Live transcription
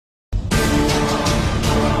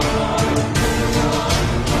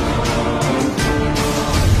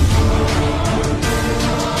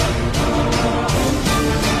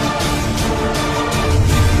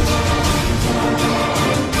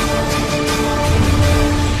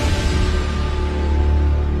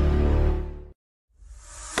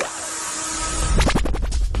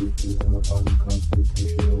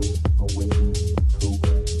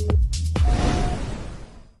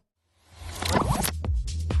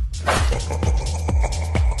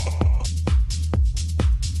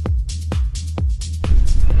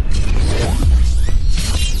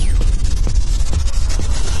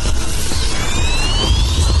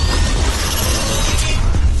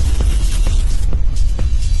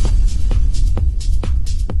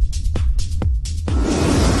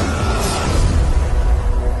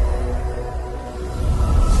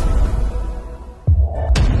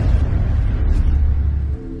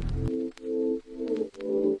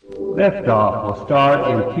Liftoff will start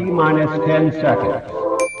in T-minus 10 seconds.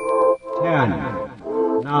 10,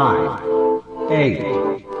 9,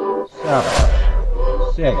 8,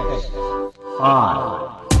 7, 6,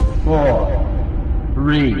 5, 4,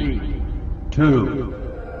 3, 2,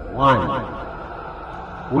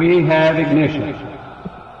 1. We have ignition.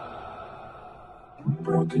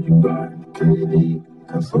 Brought to you by KD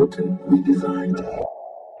Consulting Redesign.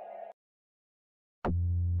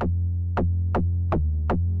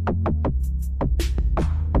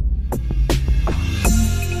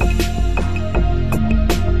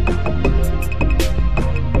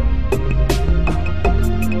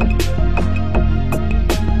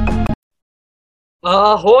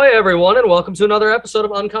 Ahoy, everyone, and welcome to another episode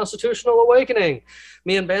of Unconstitutional Awakening.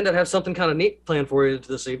 Me and Bandit have something kind of neat planned for you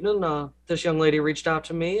this evening. This young lady reached out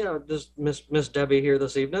to me, this Miss Debbie here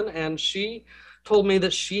this evening, and she told me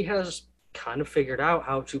that she has kind of figured out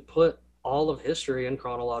how to put all of history in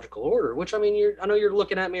chronological order, which, I mean, I know you're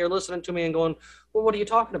looking at me or listening to me and going, well, what are you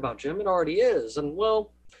talking about, Jim? It already is. And,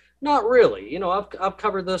 well, not really. You know, I've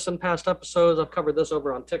covered this in past episodes. I've covered this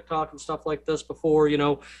over on TikTok and stuff like this before, you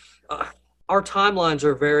know. Our timelines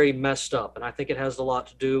are very messed up, and I think it has a lot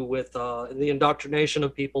to do with the indoctrination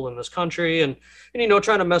of people in this country and you know,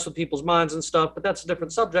 trying to mess with people's minds and stuff, but that's a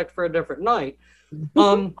different subject for a different night.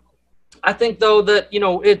 I think, though, that, you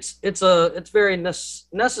know, it's very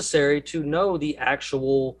necessary to know the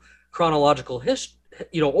actual chronological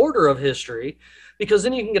order of history, because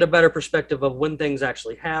then you can get a better perspective of when things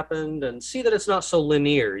actually happened and see that it's not so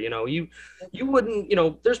linear. You know, you wouldn't, you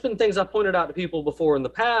know, there's been things I've pointed out to people before in the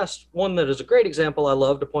past. One that is a great example I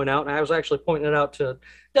love to point out, and I was actually pointing it out to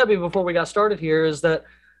Debbie before we got started here, is that,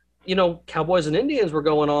 you know, cowboys and Indians were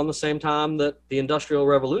going on the same time that the Industrial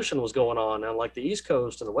Revolution was going on, and like the East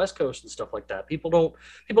Coast and the West Coast and stuff like that. People don't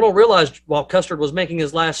realize while Custer was making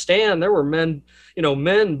his last stand, there were men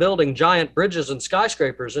building giant bridges and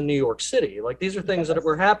skyscrapers in New York City. Like, these are things that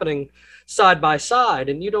were happening side by side,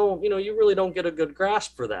 and you really don't get a good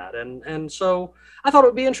grasp for that. And so I thought it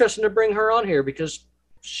would be interesting to bring her on here because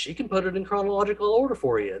she can put it in chronological order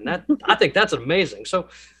for you, and that I think that's amazing. So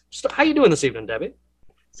how you doing this evening, Debbie?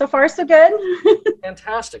 So far, so good.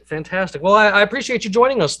 Fantastic. Well, I appreciate you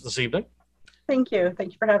joining us this evening. Thank you.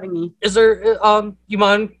 Thank you for having me. Is there, you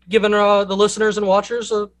mind giving the listeners and watchers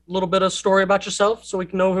a little bit of story about yourself so we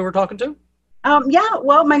can know who we're talking to? Yeah,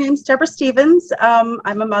 well, my name's Deborah Stevens. I'm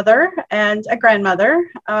a mother and a grandmother.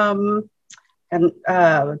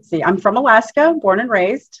 Let's see, I'm from Alaska, born and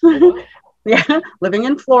raised. Oh, wow. Yeah, living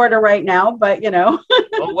in Florida right now, but you know.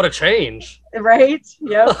 Oh, what a change. Right?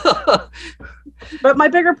 Yeah. But my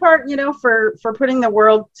bigger part, you know, for putting the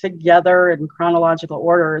world together in chronological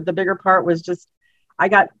order, the bigger part was just,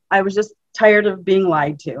 I was just tired of being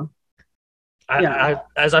lied to.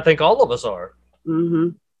 As I think all of us are.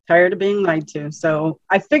 Mm-hmm. Tired of being lied to. So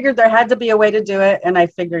I figured there had to be a way to do it, and I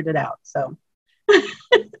figured it out. So.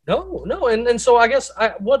 No. And so I guess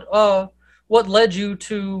what led you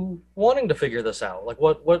to wanting to figure this out? Like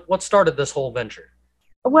what started this whole venture?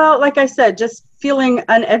 Well, like I said, just feeling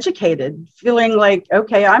uneducated, feeling like,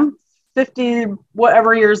 okay, I'm 50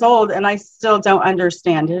 whatever years old and I still don't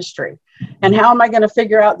understand history. And how am I going to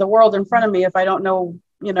figure out the world in front of me if I don't know,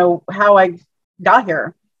 you know, how I got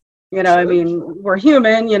here? You know, sure. I mean, we're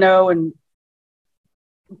human, you know,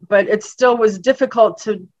 but it still was difficult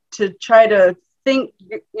to try to think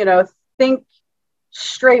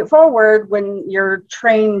straightforward when you're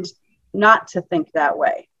trained not to think that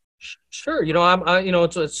way. Sure. You know,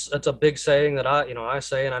 it's a big saying that I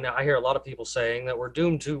say, and I hear a lot of people saying that we're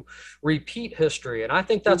doomed to repeat history. And I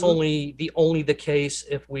think that's only the case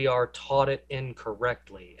if we are taught it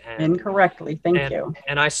incorrectly. Thank you.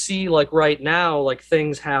 And I see, like, right now, like,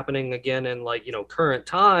 things happening again in, like, you know, current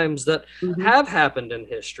times that have happened in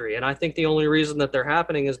history. And I think the only reason that they're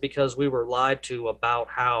happening is because we were lied to about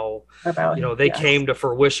how, you know, they came to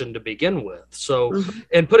fruition to begin with. So,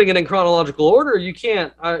 and putting it in chronological order, you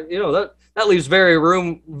can't, you know, that leaves very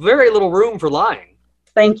little room for lying.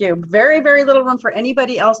 Thank you. Very, very little room for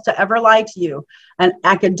anybody else to ever lie to you. An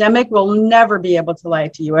academic will never be able to lie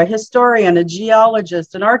to you. A historian, a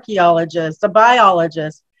geologist, an archaeologist, a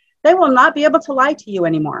biologist, they will not be able to lie to you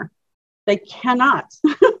anymore. They cannot.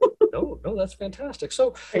 No, that's fantastic.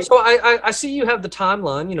 So I see you have the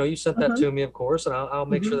timeline. You know, you sent that to me, of course, and I'll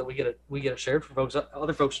make sure that we get it shared for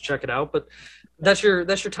other folks to check it out. But that's your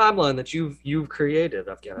timeline that you've created.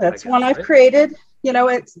 That's one I've created. You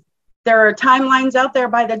know, there are timelines out there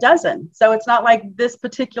by the dozen. So it's not like this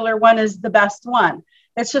particular one is the best one.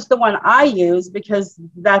 It's just the one I use because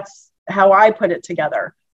that's how I put it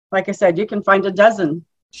together. Like I said, you can find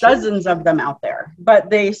dozens of them out there, but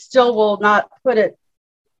they still will not put it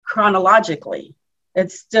chronologically.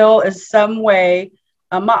 It still is some way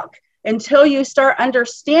amok until you start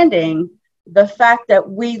understanding the fact that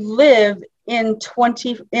we live in a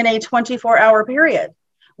 24-hour period.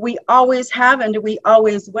 We always have and we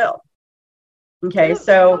always will. Okay,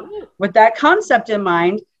 so with that concept in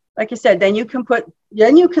mind, like I said, then you can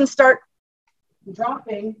start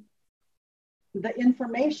dropping the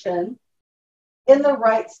information in the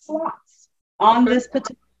right slots on this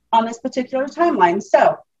particular timeline.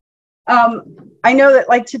 So I know that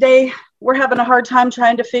like today we're having a hard time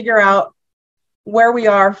trying to figure out where we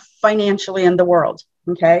are financially in the world.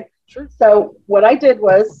 Okay. Sure. So what I did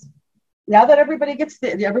was, now that everybody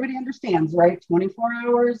everybody understands, right? 24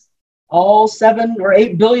 hours, all 7 or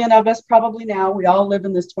 8 billion of us probably now, we all live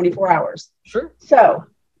in this 24 hours. Sure. So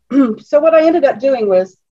what I ended up doing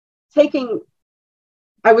was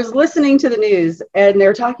I was listening to the news and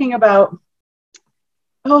they're talking about,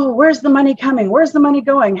 oh, where's the money coming? Where's the money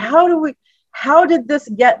going? How did this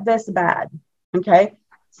get this bad? Okay.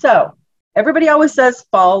 So everybody always says,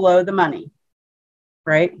 follow the money,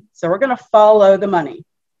 right? So we're going to follow the money.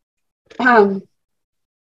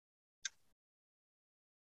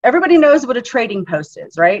 Everybody knows what a trading post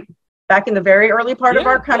is, right? Back in the very early part of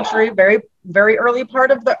our country, very, very early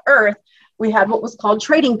part of the earth, we had what was called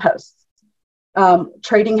trading posts.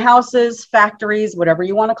 Trading houses, factories, whatever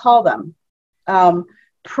you want to call them.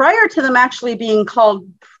 Prior to them actually being called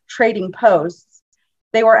trading posts,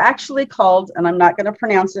 they were actually called, and I'm not going to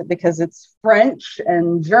pronounce it because it's French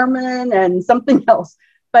and German and something else,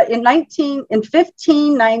 but in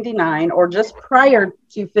 1599, or just prior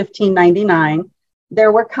to 1599,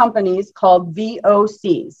 there were companies called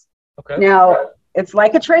VOCs. Okay. Now, it's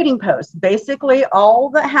like a trading post. Basically,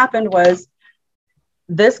 all that happened was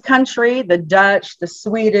this country, the Dutch, the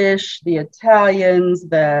Swedish, the Italians,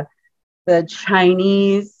 the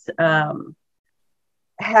Chinese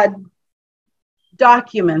had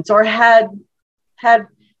documents or had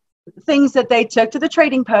things that they took to the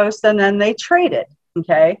trading post and then they traded.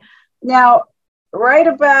 Okay. Now, right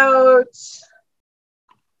about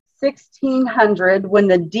 1600, when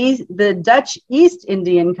the Dutch East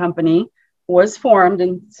Indian Company was formed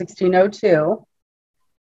in 1602,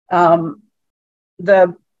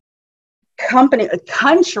 the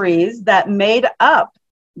countries that made up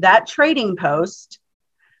that trading post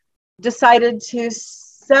decided to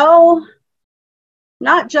sell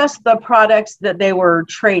not just the products that they were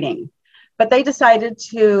trading, but they decided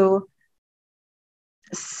to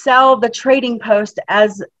sell the trading post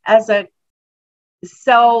as a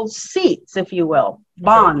sell seats, if you will,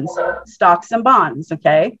 bonds, stocks and bonds.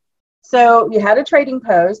 Okay. So you had a trading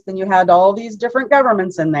post and you had all these different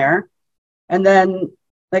governments in there. And then,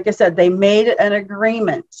 like I said, they made an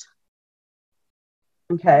agreement.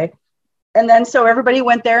 Okay. And then so everybody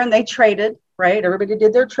went there and they traded, right? Everybody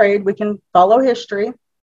did their trade. We can follow history.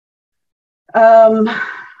 Let's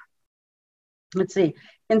see.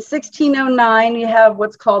 In 1609, you have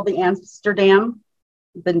what's called the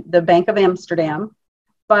Bank of Amsterdam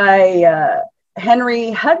by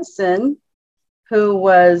Henry Hudson, who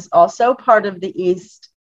was also part of the East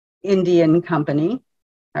Indian Company.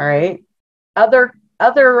 All right. Other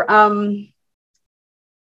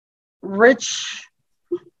rich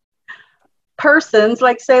persons,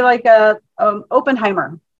 like say like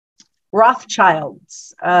Oppenheimer,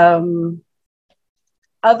 Rothschilds,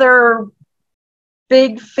 other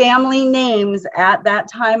big family names at that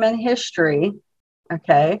time in history.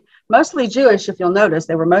 Okay, mostly Jewish, if you'll notice,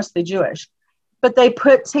 they were mostly Jewish, but they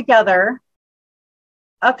put together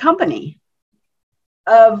a company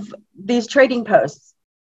of these trading posts.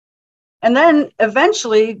 And then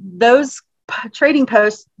eventually those trading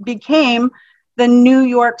posts became the New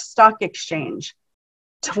York Stock Exchange.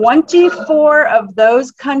 24 of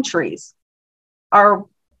those countries are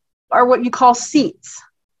what you call seats.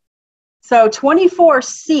 So 24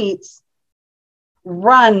 seats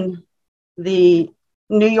run the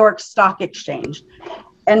New York Stock Exchange.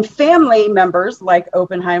 And family members like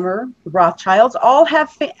Oppenheimer, Rothschilds, all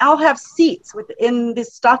have seats within the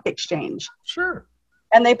stock exchange. Sure.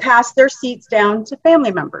 And they pass their seats down to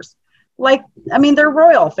family members. They're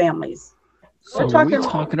royal families. So are we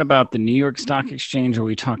talking about the New York Stock Exchange, or are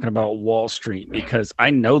we talking about Wall Street? Because I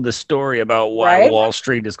know the story about why Wall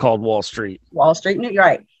Street is called Wall Street. Wall Street,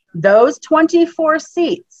 right. Those 24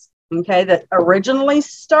 seats, okay, that originally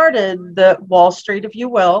started the Wall Street, if you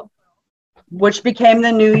will, which became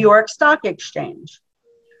the New York Stock Exchange.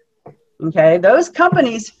 Okay, those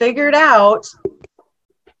companies figured out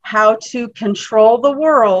how to control the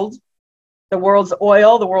world's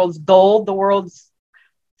oil, the world's gold, the world's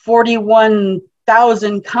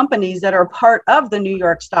 41,000 companies that are part of the New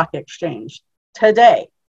York Stock Exchange today.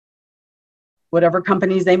 whatever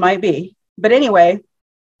companies they might be. But anyway,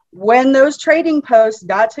 when those trading posts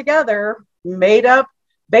got together, made up,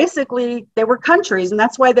 basically they were countries. And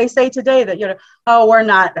that's why they say today that, oh, we're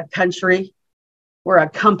not a country, we're a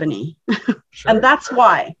company. Sure. And that's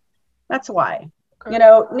why. Okay.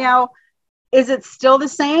 Now, is it still the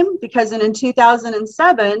same? Because in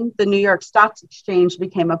 2007, the New York Stock Exchange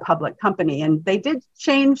became a public company, and they did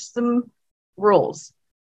change some rules.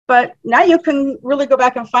 But now you can really go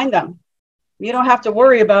back and find them. You don't have to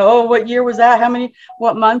worry about, oh, what year was that?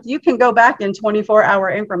 What month? You can go back in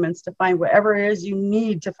 24-hour increments to find whatever it is you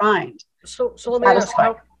need to find. So let me ask,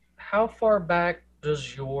 how far back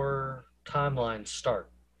does your timeline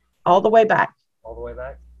start? All the way back. All the way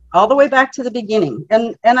back? All the way back to the beginning.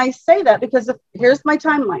 And I say that because here's my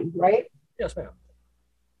timeline, right? Yes, ma'am.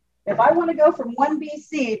 If I want to go from 1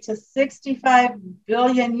 BC to 65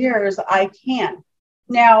 billion years, I can.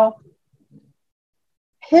 Now,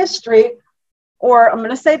 history, or I'm going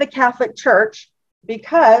to say the Catholic Church,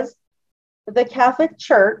 because the Catholic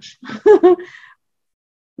Church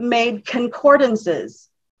made concordances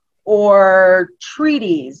or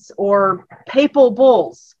treaties or papal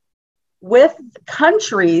bulls with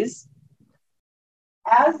countries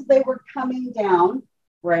as they were coming down,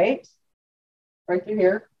 right through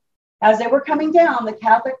here. As they were coming down, the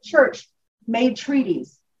Catholic Church made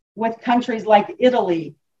treaties with countries like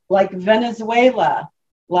Italy, like Venezuela,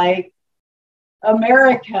 like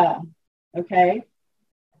America, okay?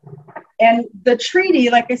 And the treaty,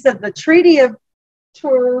 like I said, the Treaty of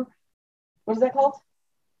what is that called?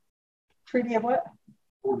 Treaty of what?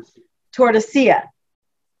 Tordesillas.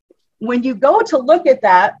 When you go to look at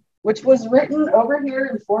that, which was written over here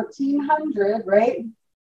in 1400, right?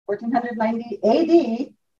 1490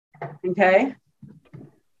 AD, okay?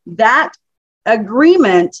 That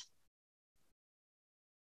agreement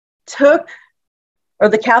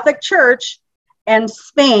the Catholic Church and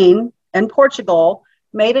Spain and Portugal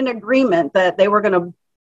made an agreement that they were going to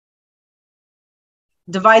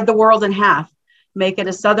divide the world in half, make it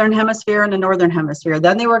a southern hemisphere and a northern hemisphere.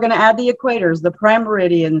 Then they were going to add the equators, the prime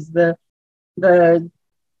meridians, the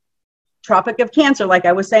Tropic of Cancer, like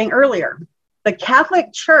I was saying earlier. The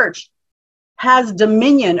Catholic Church has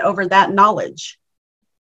dominion over that knowledge.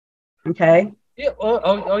 Okay. Yeah.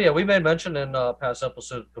 Oh yeah. We made mention in past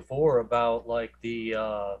episodes before about like the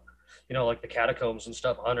like the catacombs and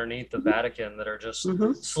stuff underneath the Vatican that are just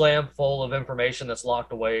slam full of information that's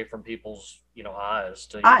locked away from people's eyes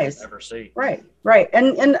to ever see. Right.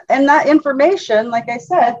 And that information, like I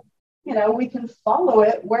said, we can follow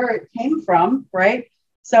it where it came from, right?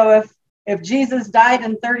 So if Jesus died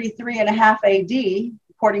in 33.5 AD,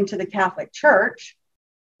 according to the Catholic Church,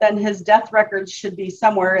 then his death records should be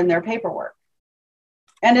somewhere in their paperwork.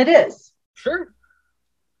 And it is. Sure.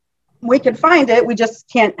 We can find it. We just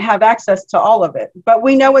can't have access to all of it. But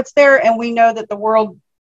we know it's there, and we know that the world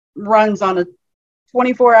runs on a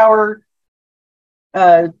 24-hour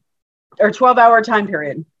or 12-hour time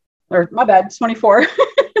period. Or my bad, 24.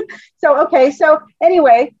 So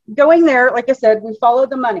anyway, going there, like I said, we followed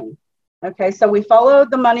the money. Okay, so we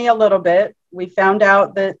followed the money a little bit. We found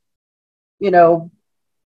out that, in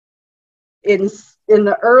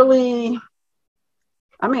the early,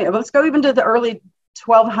 let's go even to the early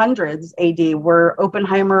 1200s AD, where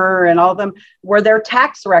Oppenheimer and all of them were their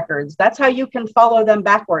tax records. That's how you can follow them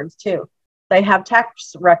backwards too. They have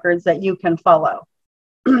tax records that you can follow.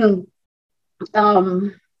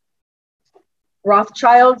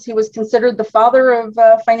 Rothschilds, he was considered the father of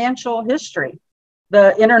financial history.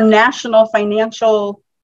 The international financial,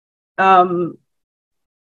 what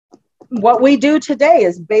we do today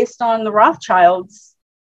is based on the Rothschilds'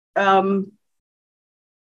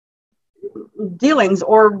 dealings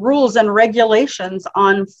or rules and regulations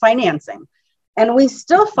on financing. And we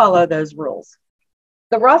still follow those rules.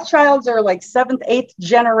 The Rothschilds are like 7th, 8th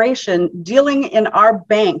generation dealing in our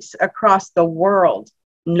banks across the world,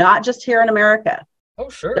 not just here in America. Oh,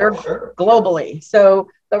 sure. They're globally. So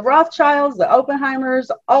the Rothschilds, the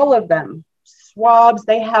Oppenheimers, all of them, Schwabs,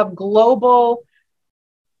 they have global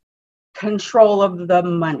control of the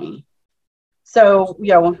money. So,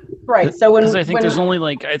 right. So I think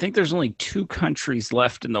there's only 2 countries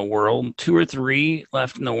left in the world, 2 or 3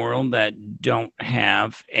 left in the world that don't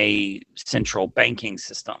have a central banking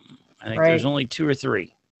system. I think there's only 2 or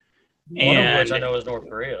 3. One of which I know is North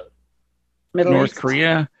Korea. North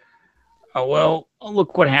Korea. Oh, well,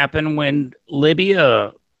 look what happened when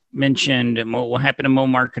Libya mentioned what happened to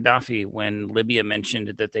Muammar Gaddafi when Libya mentioned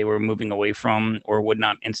that they were moving away from or would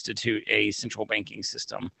not institute a central banking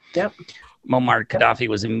system. Yep. Muammar Gaddafi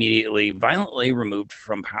was immediately violently removed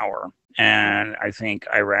from power. And I think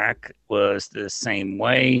Iraq was the same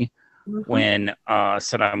way. when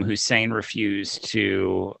Saddam Hussein refused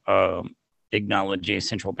to acknowledge a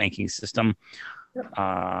central banking system.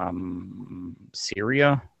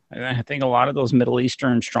 Syria, I think a lot of those Middle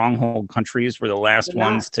Eastern stronghold countries were the last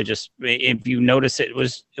ones to just, if you notice, it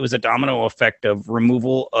was a domino effect of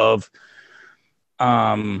removal of,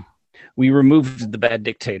 we removed the bad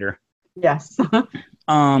dictator. Yes. But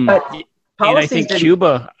and I think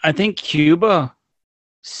Cuba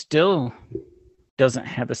still doesn't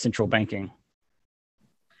have a central banking.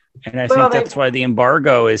 And I think that's why the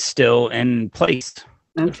embargo is still in place.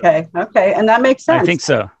 Okay. And that makes sense. I think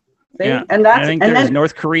so. See? Yeah. And that's, I think and there's then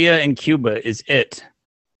North Korea and Cuba is it.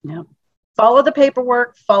 Yeah. Follow the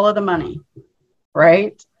paperwork, follow the money.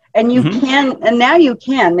 Right. And you can, and now you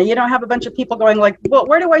can. You don't have a bunch of people going like, well,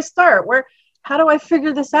 where do I start? How do I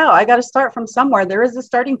figure this out? I got to start from somewhere. There is a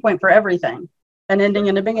starting point for everything, an ending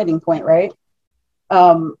and a beginning point, right?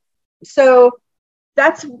 So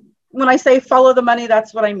that's when I say follow the money,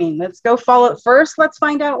 that's what I mean. Let's go follow it first. Let's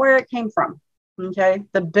find out where it came from. Okay.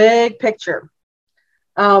 The big picture.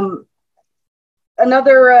 Another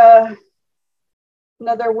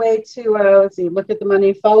way to look at the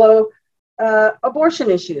money, follow abortion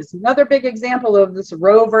issues. Another big example of this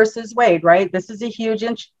Roe versus Wade, right? This is a huge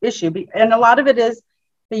issue. And a lot of it is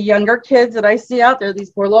the younger kids that I see out there, these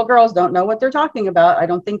poor little girls don't know what they're talking about. I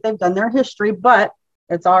don't think they've done their history, but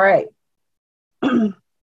it's all right.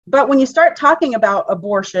 But when you start talking about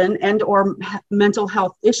abortion and or mental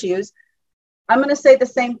health issues, I'm going to say the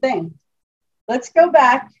same thing. Let's go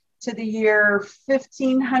back to the year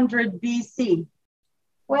 1500 BC,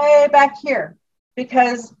 way back here,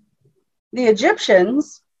 because the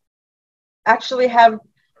Egyptians actually have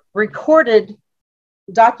recorded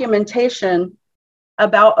documentation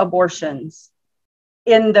about abortions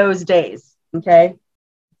in those days, okay?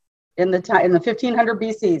 In the 1500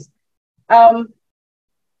 BCs.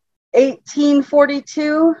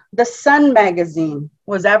 1842, the Sun magazine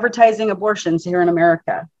was advertising abortions here in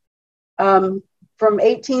America. From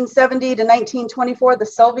 1870 to 1924, the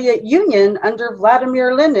Soviet Union under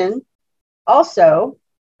Vladimir Lenin also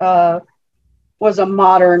was a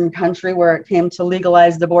modern country where it came to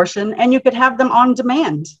legalized abortion, and you could have them on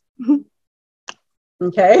demand.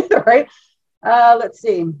 Okay, right? Let's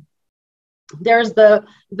see. There's in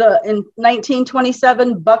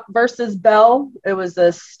 1927, Buck versus Bell. It was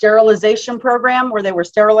a sterilization program where they were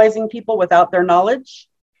sterilizing people without their knowledge.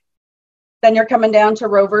 Then you're coming down to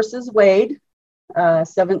Roe versus Wade,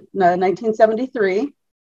 1973,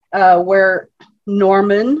 where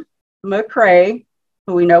Norman McRae,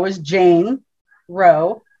 who we know as Jane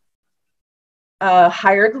Roe,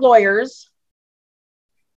 hired lawyers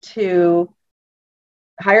to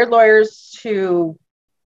hired lawyers,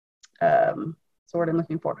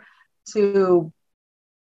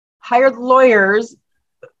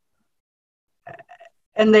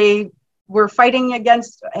 and they were fighting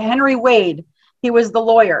against Henry Wade. He was the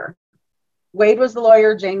lawyer. Wade was the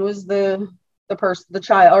lawyer. Jane was the person, the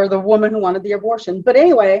child, or the woman who wanted the abortion. But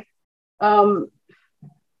anyway, trying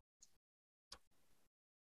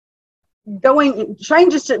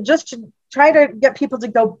to try to get people to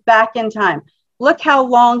go back in time. Look how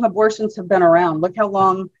long abortions have been around. Look how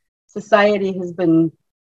long society has been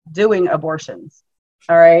doing abortions.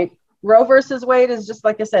 All right. Roe versus Wade is just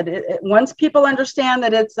like I said. Once people understand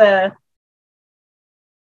that it's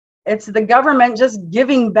the government just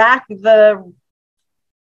giving back the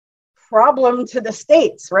problem to the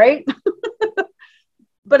states, right?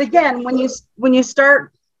 But again, when you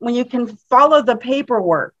can follow the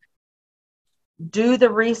paperwork, do the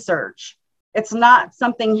research. It's not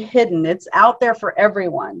something hidden. It's out there for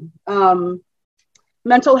everyone.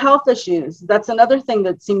 Mental health issues. That's another thing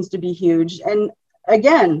that seems to be huge. And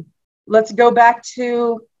again, let's go back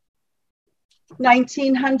to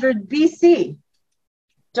 1900 BC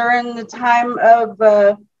during the time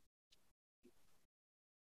of,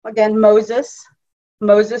 again, Moses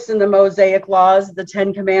and the Mosaic laws, the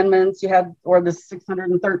 10 commandments you have, or the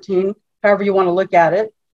 613, however you want to look at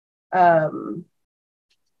it. Then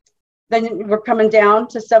we're coming down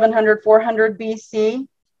to 700, 400 BC,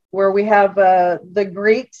 where we have the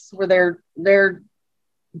Greeks, where they're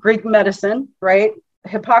Greek medicine, right?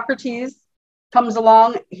 Hippocrates comes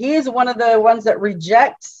along. He is one of the ones that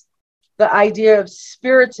rejects the idea of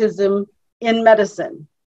spiritism in medicine.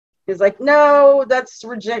 He's like, no, that's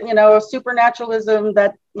supernaturalism.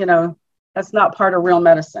 That's not part of real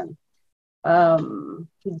medicine.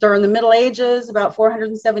 During the Middle Ages, about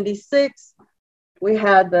 476. We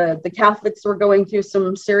had the Catholics were going through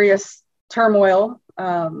some serious turmoil,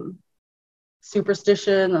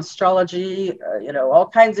 superstition, astrology, all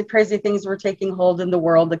kinds of crazy things were taking hold in the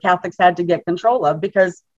world. The Catholics had to get control of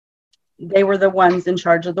because they were the ones in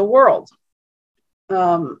charge of the world.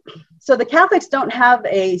 So the Catholics don't have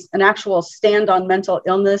an actual stand on mental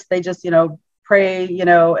illness. They just, pray,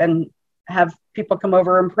 and have people come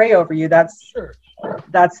over and pray over you. That's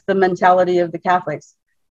the mentality of the Catholics.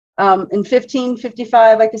 In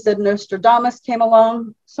 1555, like I said, Nostradamus came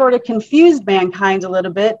along, sort of confused mankind a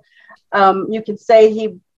little bit. You could say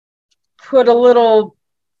he put a little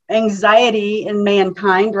anxiety in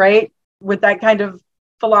mankind, right? With that kind of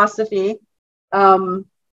philosophy.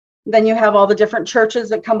 Then you have all the different churches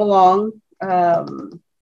that come along.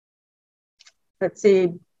 Let's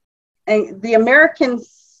see. And the American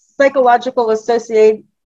Psychological Association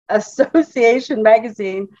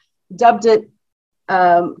magazine dubbed it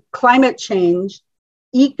climate change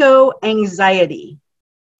eco-anxiety.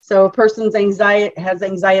 So a person's has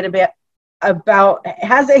anxiety about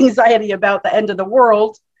the end of the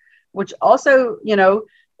world, which also,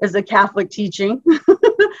 is a Catholic teaching.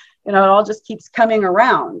 It all just keeps coming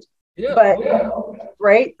around. Yeah. But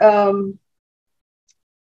right. Then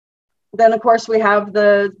of course we have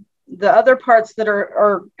the other parts that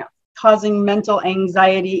are causing mental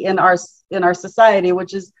anxiety in our society,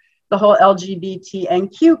 which is the whole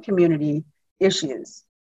LGBTQ community issues.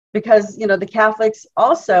 Because the Catholics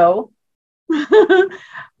also,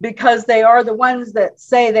 because they are the ones that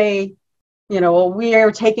say they, we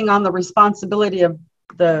are taking on the responsibility of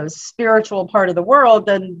the spiritual part of the world,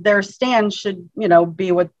 then their stand should,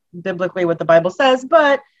 be biblically what the Bible says.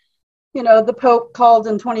 But, the Pope called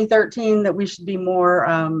in 2013 that we should be more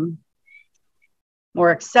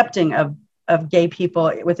accepting of gay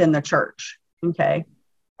people within the church. Okay.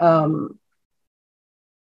 So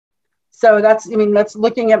that's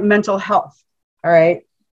looking at mental health. All right.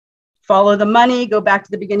 Follow the money, go back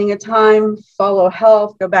to the beginning of time, follow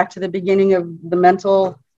health, go back to the beginning of the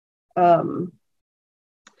mental.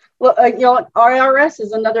 IRS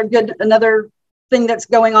is another thing that's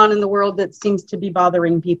going on in the world that seems to be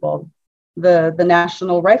bothering people, the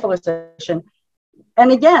National Rifle Association.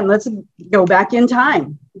 And again, let's go back in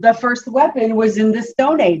time. The first weapon was in the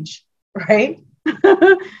Stone Age, right?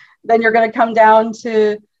 Then you're going to come down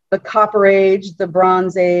to the Copper Age, the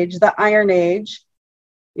Bronze Age, the Iron Age,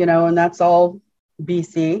 and that's all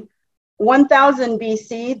BC. 1000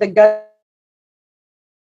 BC, the gun.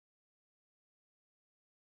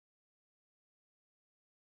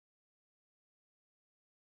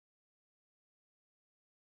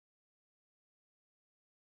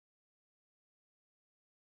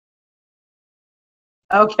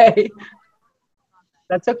 Okay,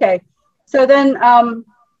 that's okay. So then,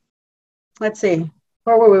 let's see,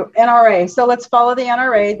 where were we? NRA. So let's follow the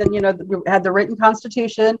NRA. Then, we had the written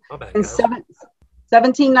Constitution in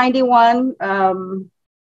 1791,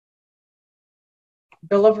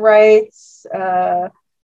 Bill of Rights. Then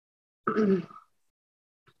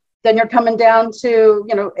you're coming down to,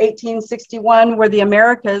 1861, where the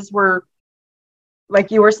Americas were,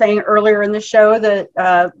 like you were saying earlier in the show,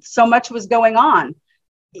 that so much was going on.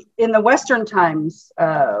 In the Western times,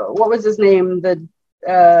 what was his name? What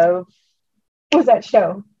was that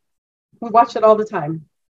show? We watch it all the time.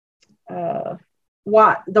 The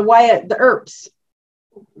Earps.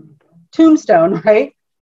 Tombstone, right?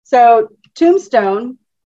 So Tombstone,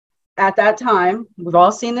 at that time, we've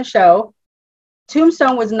all seen the show.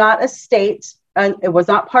 Tombstone was not a state, and it was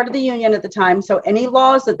not part of the Union at the time. So any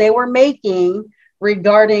laws that they were making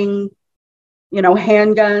regarding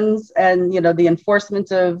handguns and, the enforcement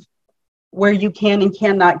of where you can and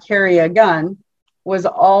cannot carry a gun was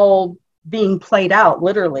all being played out,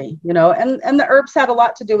 literally, and the Earps had a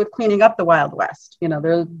lot to do with cleaning up the Wild West.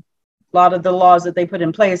 There a lot of the laws that they put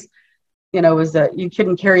in place, was that you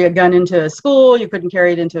couldn't carry a gun into a school, you couldn't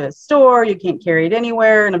carry it into a store, you can't carry it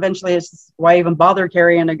anywhere. And eventually it's just, why even bother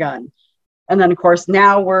carrying a gun? And then of course,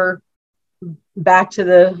 now we're back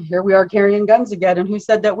to here we are carrying guns again. And who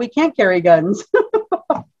said that we can't carry guns?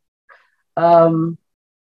 Let's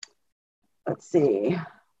see.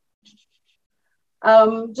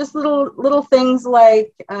 Just little things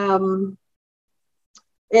like in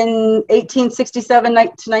 1867 to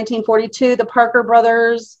 1942, the Parker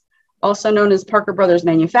Brothers, also known as Parker Brothers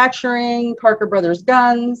Manufacturing, Parker Brothers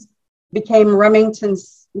Guns, became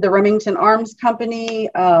the Remington Arms Company.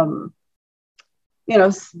 The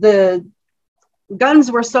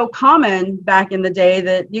guns were so common back in the day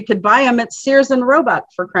that you could buy them at Sears and Roebuck,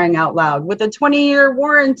 for crying out loud, with a 20-year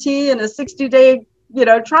warranty and a 60-day,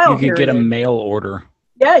 trial period. You could get a mail order.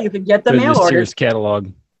 Yeah, you could get the mail order. Sears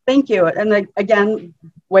catalog. Thank you. And again,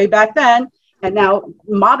 way back then, and now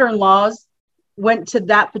modern laws went to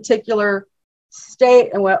that particular state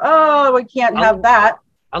and went, oh, we can't have that.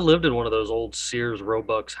 I lived in one of those old Sears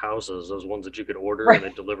Roebuck's houses, those ones that you could order Right.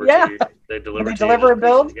 and they deliver Yeah. to you. They deliver They to you, deliver just a piece it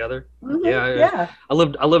build? together. Mhm. Yeah, Yeah. I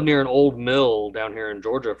lived near an old mill down here in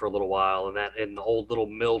Georgia for a little while, and that in the old little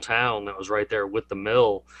mill town that was right there with the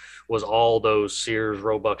mill was all those Sears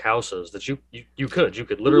Roebuck houses that you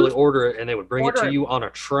could literally order it and they would bring it Order to it. you on a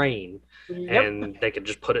train, Yep. and they could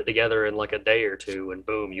just put it together in like a day or two, and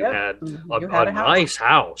boom, you Yep. had You had a a house. nice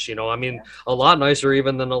house. You know, I mean, Yeah. a lot nicer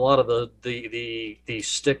even than a lot of the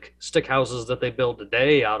stick houses that they build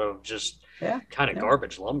today out of just Yeah. kind of Yeah.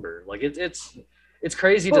 garbage lumber. Like it's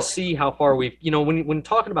crazy to Well- see how far we've, you know, when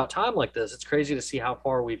talking about time like this, it's crazy to see how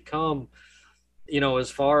far we've come, you know, as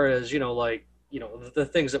far as, you know, like, you know, the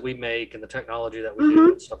things that we make and the technology that we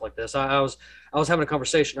do and stuff like this. I was having a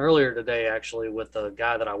conversation earlier today actually with a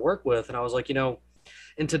guy that I work with, and I was like, you know,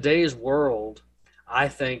 in today's world, I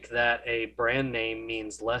think that a brand name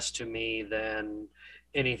means less to me than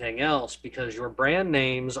anything else, because your brand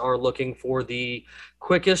names are looking for the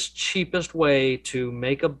quickest, cheapest way to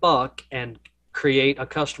make a buck and create a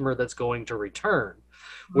customer that's going to return.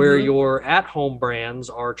 Where Mhm. your at-home brands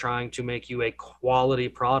are trying to make you a quality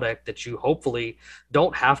product that you hopefully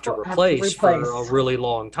don't have to Don't have to replace for a replace. really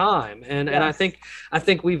long time. And Yes. I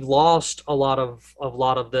think we've lost a lot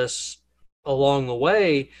of this along the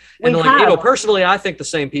way. And We like, you know, have. personally, I think the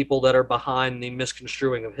same people that are behind the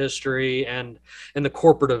misconstruing of history and the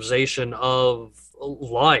corporatization of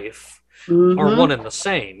life are Mhm. one and the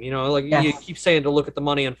same. You know, like you Yes. keep saying to look at the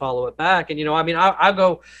money and follow it back. And, you know, I mean,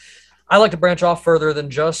 I like to branch off further than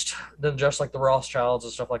just like the Rothschilds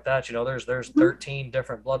and stuff like that. You know, there's 13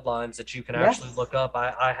 different bloodlines that you can actually Yes. look up.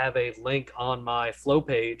 I have a link on my flow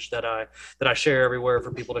page that I share everywhere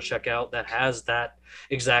for people to check out that has that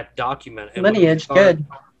exact document. And Lineage. Good.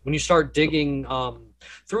 when you start digging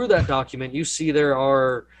through that document, you see there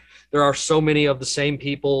are so many of the same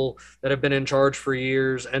people that have been in charge for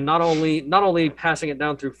years, and not only passing it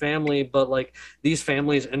down through family, but like these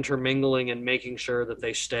families intermingling and making sure that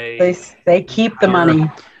they stay. They keep the money.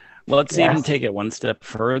 Let's even Yes. take it one step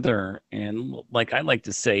further. And like I like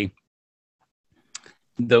to say,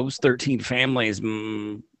 those 13 families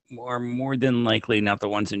are more than likely not the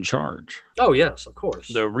ones in charge. Oh yes, of course.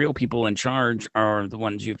 The real people in charge are the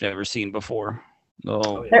ones you've never seen before.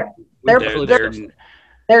 Oh, They're, yeah.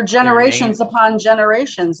 They're generations upon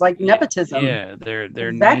generations, like nepotism. Yeah, their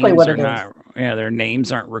Exactly names what are it is. not. Yeah, their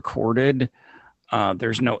names aren't recorded.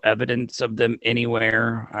 There's no evidence of them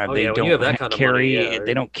anywhere. They when don't you have that kind of carry. money, yeah.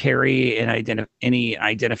 They don't carry any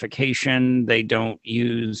identification. They don't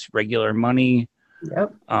use regular money.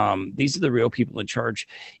 Yep. These are the real people in charge.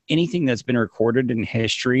 Anything that's been recorded in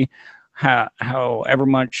history, however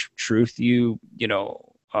much truth Assigned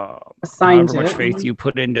however to much it. faith you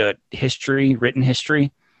put into history, written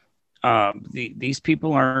history, these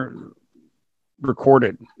people are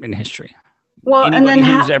recorded in history. Well, Anybody and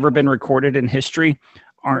then who's ever been recorded in history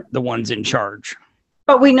aren't the ones in charge.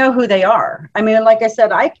 but we know who they are. I mean, like I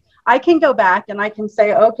said, I can go back and I can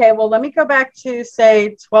say, okay, well, let me go back to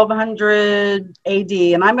say 1200 AD,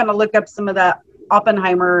 and I'm going to look up some of that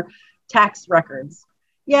Oppenheimer tax records.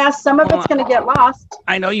 Yeah, some of it's going to get lost.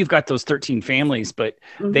 I know you've got those 13 families, but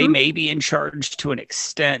they Mhm. may be in charge to an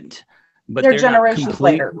extent, but They're not generations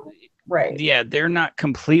later. Right. Yeah, they're not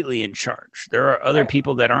completely in charge. There are other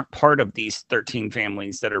people that aren't part of these 13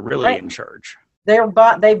 families that are really in charge. They've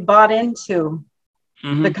bought into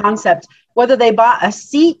the concept, whether they bought a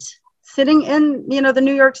seat sitting in, the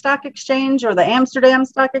New York Stock Exchange or the Amsterdam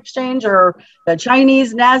Stock Exchange or the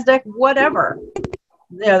Chinese NASDAQ, whatever.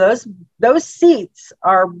 Those seats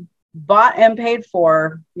are bought and paid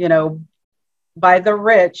for, by the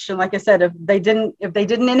rich. And like I said, if they didn't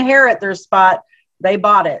inherit their spot, they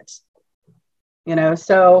bought it.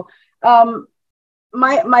 So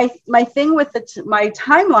my thing with my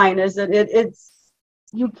timeline is that it's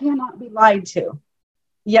you cannot be lied to.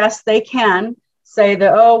 Yes, they can say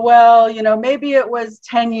that, oh, well, maybe it was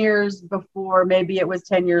 10 years before, maybe it was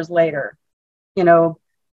 10 years later,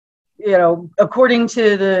 according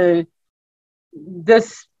to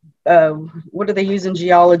what do they use in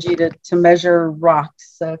geology to measure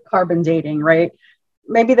rocks, carbon dating, right?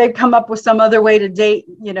 Maybe they've come up with some other way to date,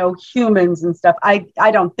 humans and stuff. I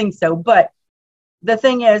don't think so. But the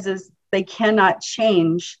thing is they cannot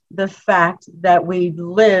change the fact that we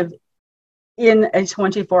live in a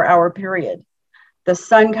 24-hour period. The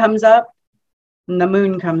sun comes up and the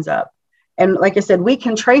moon comes up. And like I said, we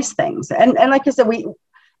can trace things. And like I said, we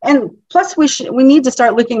need to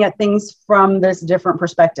start looking at things from this different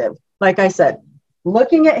perspective. Like I said,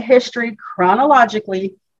 looking at history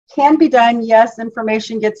chronologically can be done. Yes,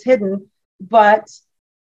 information gets hidden, but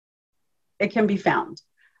it can be found.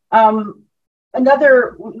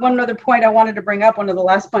 one other point I wanted to bring up, one of the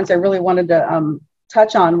last points I really wanted to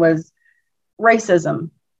touch on was racism.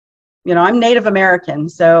 You know, I'm Native American,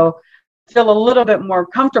 so I feel a little bit more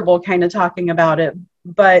comfortable kind of talking about it.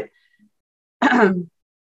 But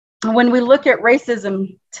when we look at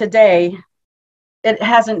racism today, it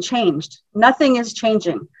hasn't changed. Nothing is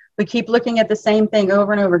changing. We keep looking at the same thing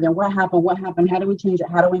over and over again. What happened? What happened? How do we change it?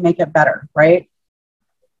 How do we make it better? Right?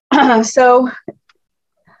 So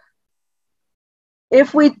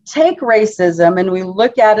if we take racism and we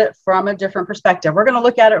look at it from a different perspective, we're going to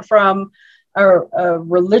look at it from a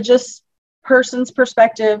religious person's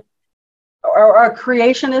perspective, or a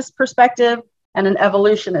creationist perspective, and an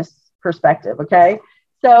evolutionist perspective. Okay.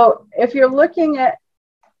 So if you're looking at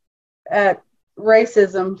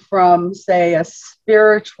racism from, say, a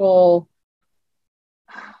spiritual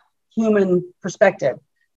human perspective,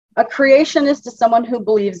 a creationist is someone who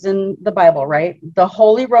believes in the Bible, right? The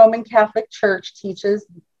Holy Roman Catholic Church teaches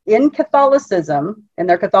in Catholicism, in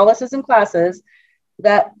their Catholicism classes,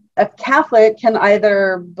 that a Catholic can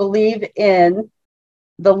either believe in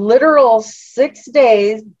the literal 6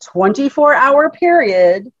 days, 24-hour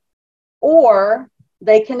period, or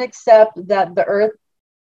they can accept that the earth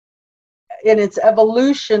in its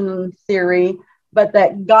evolution theory, but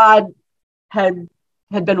that God had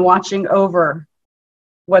been watching over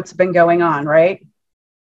what's been going on, right?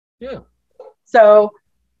 Yeah. So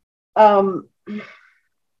Adam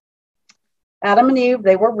and Eve,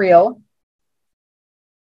 they were real.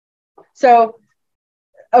 So,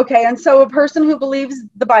 okay, and so a person who believes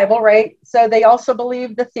the Bible, right? So they also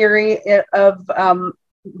believe the theory of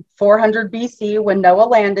 400 BC when Noah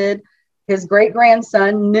landed, his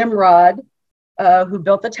great-grandson, Nimrod, who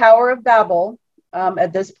built the Tower of Babel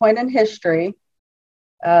at this point in history.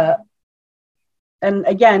 And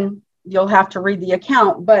again, you'll have to read the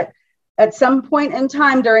account, but at some point in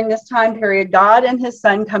time during this time period, God and his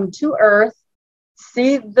son come to earth,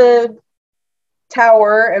 see the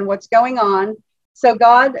tower and what's going on. So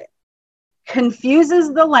God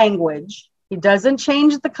confuses the language. He doesn't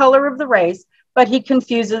change the color of the race, but he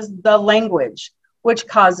confuses the language, which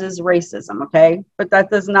causes racism, okay? But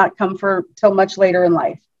that does not come till much later in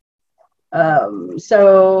life.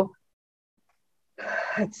 So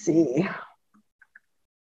let's see.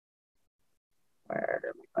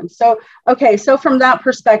 So from that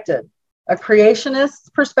perspective, a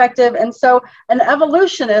creationist perspective, and so an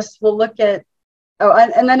evolutionist will look at,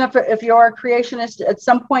 and then if you're a creationist, at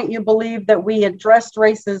some point you believe that we addressed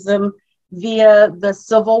racism via the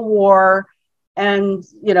Civil War and,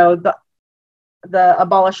 you know, the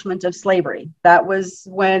abolishment of slavery. That was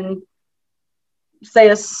when, say,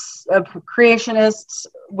 a creationist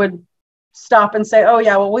would stop and say, oh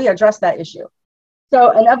yeah, well, we addressed that issue.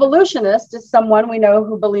 So an evolutionist is someone we know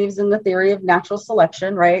who believes in the theory of natural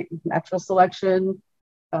selection, right? Natural selection.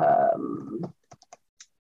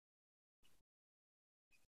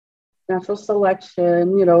 Natural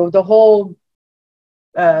selection, you know, the whole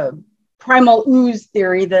primal ooze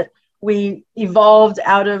theory that we evolved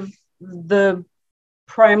out of the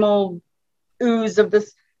primal ooze of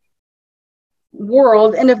this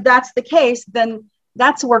world. And if that's the case, then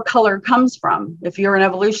that's where color comes from. If you're an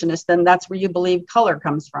evolutionist, then that's where you believe color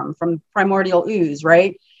comes from primordial ooze,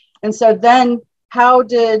 right? And so then how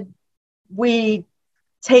did we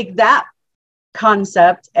take that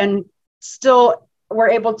concept and still were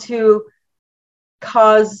able to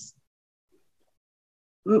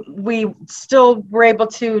we still were able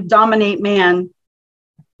to dominate man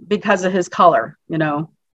because of his color, you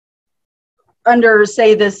know, under,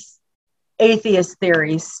 say, this atheist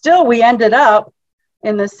theory. Still, we ended up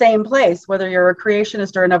in the same place, whether you're a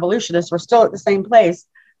creationist or an evolutionist, we're still at the same place,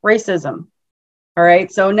 racism. All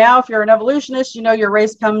right. So now if you're an evolutionist, you know, your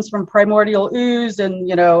race comes from primordial ooze and,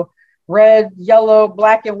 you know, red, yellow,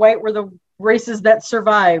 black, and white were the races that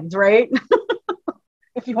survived, right?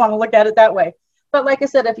 If you want to look at it that way. But like I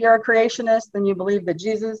said, if you're a creationist, then you believe that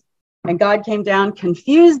Jesus and God came down,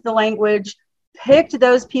 confused the language, picked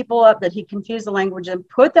those people up that he confused the language and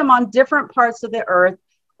put them on different parts of the earth,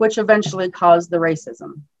 which eventually caused the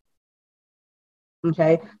racism.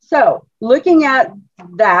 Okay, so looking at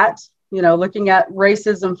that, you know, looking at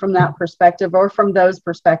racism from that perspective or from those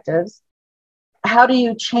perspectives, how do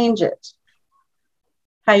you change it?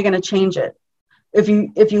 How are you going to change it? If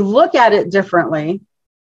you look at it differently,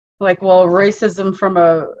 like, well, racism from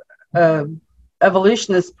a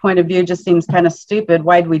evolutionist point of view just seems kind of stupid.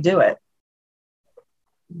 Why'd we do it?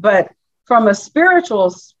 But from a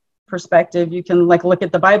spiritual perspective, you can like look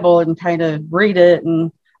at the Bible and kind of read it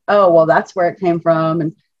and, oh, well, that's where it came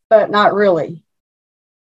from, but not really.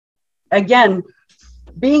 Again,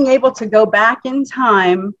 being able to go back in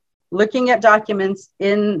time looking at documents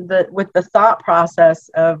with the thought process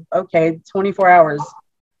of, okay, 24 hours,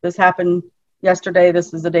 this happened yesterday,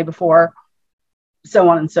 this was the day before, so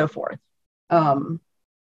on and so forth.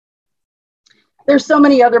 There's so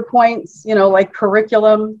many other points, like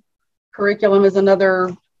curriculum. Curriculum is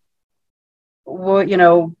another,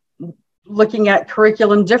 looking at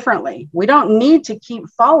curriculum differently. We don't need to keep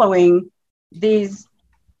following these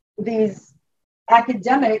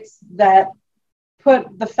academics that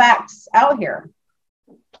put the facts out here.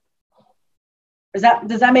 Does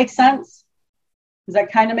that make sense? Is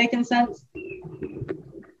that kind of making sense?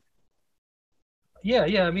 Yeah.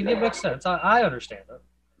 I mean, it makes sense. I understand it.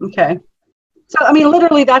 Okay. So, I mean,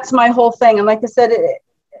 literally, that's my whole thing. And like I said,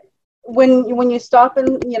 when you stop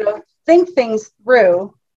and, think things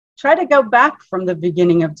through, try to go back from the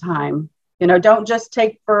beginning of time. Don't just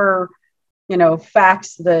take for,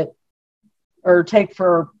 facts that, or take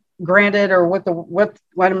for granted, or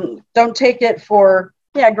don't take it for,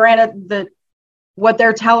 granted that what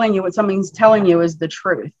they're telling you, what something's telling you is the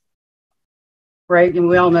truth. Right? And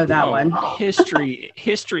we all know that one. History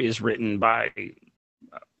is written by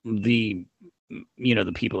the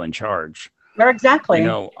people in charge. Or exactly.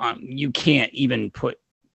 You can't even put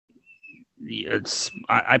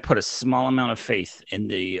I put a small amount of faith in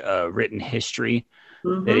the written history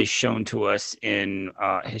that is shown to us in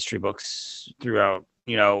history books throughout,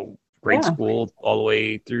 grade school all the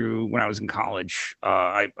way through when I was in college.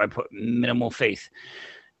 I put minimal faith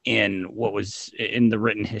in what was in the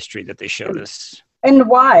written history that they showed us. And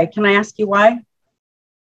why? Can I ask you why?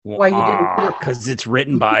 Why you didn't? Because it's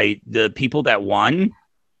written by the people that won.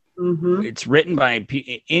 It's written by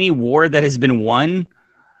any war that has been won.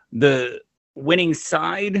 The winning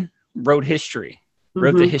side wrote history,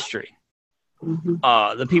 wrote the history.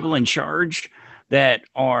 The people in charge that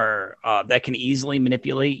are that can easily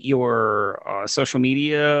manipulate your social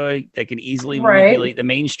media, that can easily manipulate the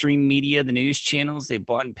mainstream media, the news channels. They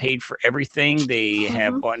bought and paid for everything. They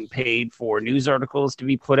have bought and paid for news articles to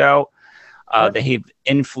be put out. They have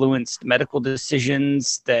influenced medical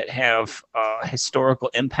decisions that have historical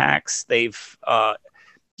impacts. They've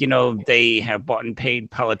they have bought and paid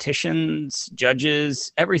politicians,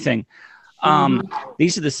 judges, everything.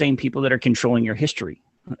 These are the same people that are controlling your history.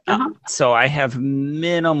 So I have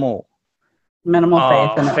minimal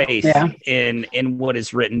faith in what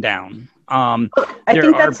is written down.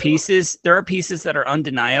 There are pieces that are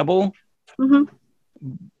undeniable,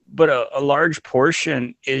 but a large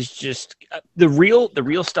portion is just the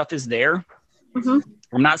real stuff is there. I'm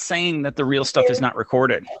not saying that the real stuff is not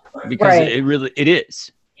recorded, because it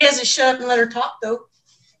is. He hasn't shut up and let her talk, though.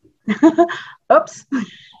 Oops.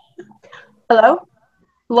 Hello,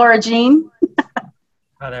 Laura Jean.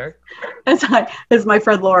 Hi there. It's my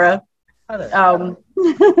friend Laura. Hi there.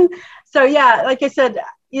 So like I said,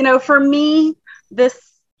 for me, the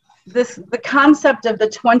concept of the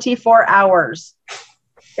 24 hours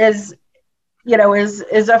is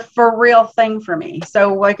a for real thing for me.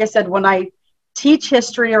 So like I said, when I teach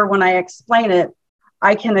history or when I explain it,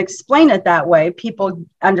 I can explain it that way. People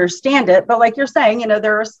understand it. But like you're saying,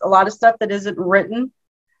 there's a lot of stuff that isn't written.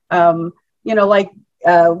 Like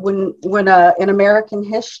when in American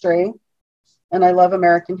history, and I love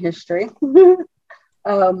American history, I'm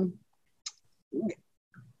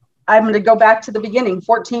going to go back to the beginning,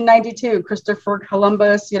 1492, Christopher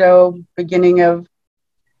Columbus, beginning of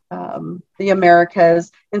the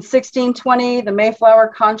Americas. In 1620, the Mayflower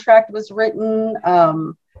Contract was written.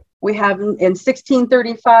 We have in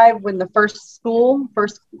 1635, when the first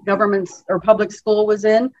government or public school was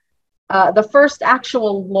in, the first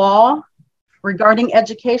actual law regarding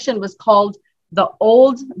education was called the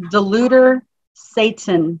Old Deluder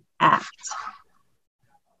Satan Act.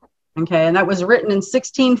 Okay, and that was written in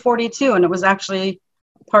 1642, and it was actually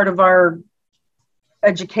part of our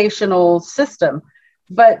educational system.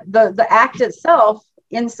 But the act itself,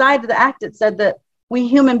 inside of the act, it said that we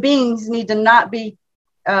human beings need to not be,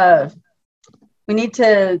 we need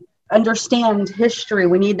to understand history.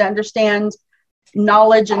 We need to understand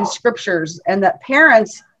knowledge and scriptures, and that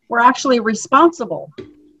parents were actually responsible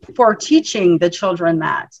for teaching the children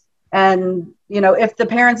that. And, if the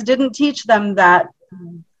parents didn't teach them that,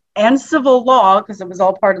 and civil law, because it was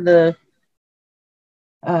all part of the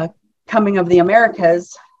coming of the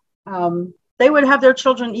Americas, they would have their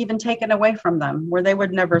children even taken away from them, where they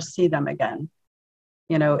would never see them again,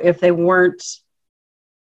 if they weren't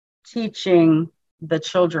teaching the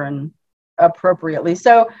children appropriately.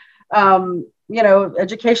 So,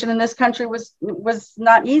 education in this country was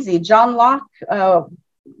not easy. John Locke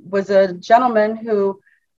was a gentleman who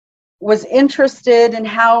was interested in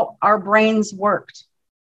how our brains worked.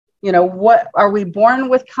 what are we born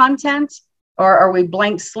with content, or are we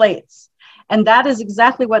blank slates? And that is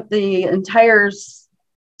exactly what the entire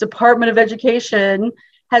Department of Education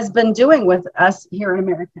has been doing with us here in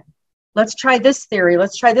America. Let's try this theory.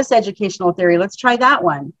 Let's try this educational theory. Let's try that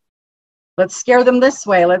one. Let's scare them this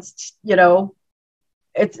way. Let's,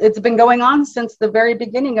 it's been going on since the very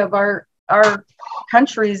beginning of our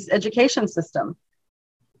country's education system.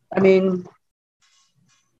 I mean,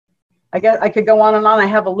 I guess I could go on and on. I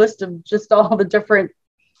have a list of just all the different,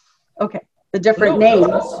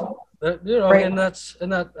 names.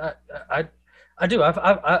 Right. I do.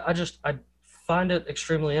 I find it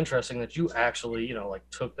extremely interesting that you actually,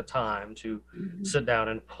 took the time to sit down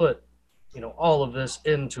and put, all of this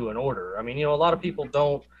into an order. I mean, a lot of people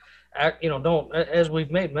don't as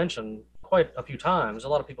we've made mention quite a few times, a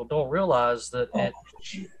lot of people don't realize that that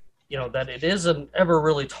it isn't ever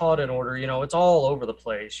really taught in order. It's all over the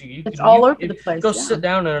place. It's all over the place. Go sit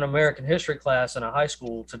down in an American history class in a high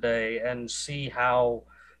school today and see how,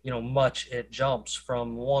 much it jumps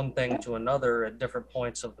from one thing to another at different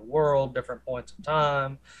points of the world, different points of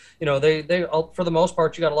time. They for the most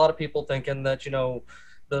part, you got a lot of people thinking that,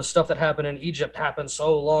 the stuff that happened in Egypt happened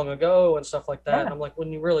so long ago and stuff like that. Yeah. And I'm like,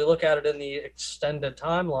 when you really look at it in the extended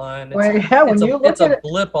timeline, it's a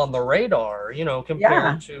blip on the radar,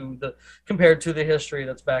 compared to the history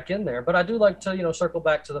that's back in there. But I do like to, circle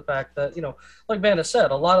back to the fact that, like Bandit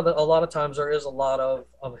said, a lot of times there is a lot of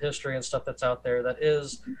history and stuff that's out there that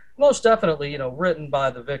is most definitely, written by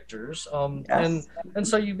the victors. And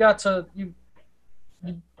so you've got to,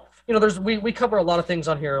 we cover a lot of things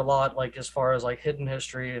on here a lot, like as far as like hidden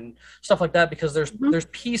history and stuff like that, because there's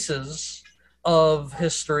pieces of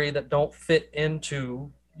history that don't fit into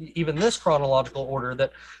even this chronological order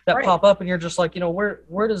that pop up, and you're just like,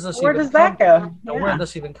 where does this where does that go? Where did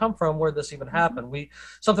this even come from? Where did this even happen?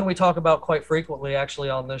 Something we talk about quite frequently actually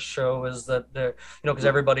on this show is that because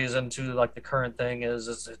everybody's into like the current thing is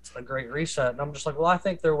it's a great reset, and I'm just like, well, I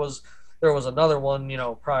think there was another one,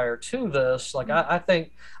 prior to this. Like, I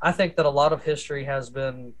think that a lot of history has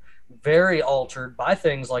been very altered by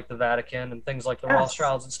things like the Vatican and things like the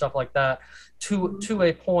Rothschilds and stuff like that to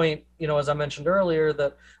a point, as I mentioned earlier,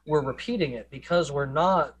 that we're repeating it because we're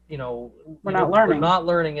not, we're not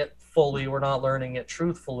learning it fully. We're not learning it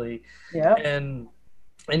truthfully. Yeah. And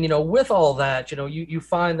with all that, you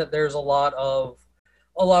find that there's a lot of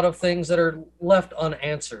things that are left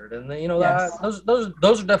unanswered, and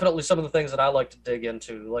those are definitely some of the things that I like to dig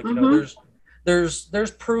into. Like,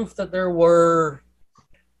 there's proof that there were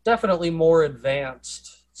definitely more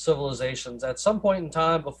advanced civilizations at some point in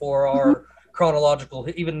time before our chronological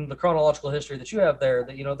history that you have there,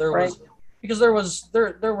 that there was, because there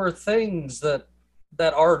were things that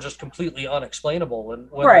are just completely unexplainable, and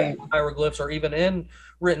whether hieroglyphs or even in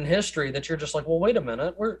written history, that you're just like, well, wait a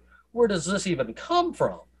minute, where does this even come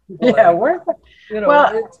from?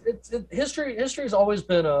 History has always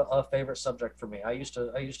been a favorite subject for me. I used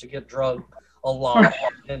to get drugged a lot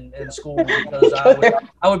in school because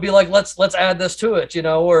I would be like, let's add this to it,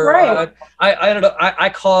 or I ended up, I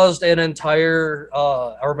caused an entire,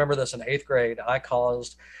 I remember this in 8th grade, I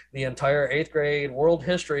caused the entire 8th grade world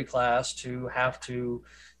history class to have to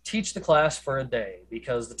teach the class for a day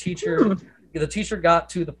because the teacher got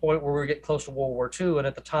to the point where we were getting close to World War II, and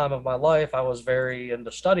at the time of my life, I was very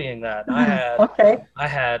into studying that. I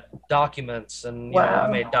had documents, and I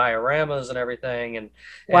made dioramas and everything, and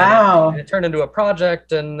it turned into a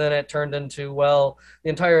project, and then it turned into, well, the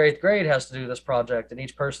entire 8th grade has to do this project, and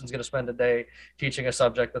each person's going to spend a day teaching a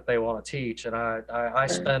subject that they want to teach, and I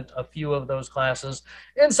spent a few of those classes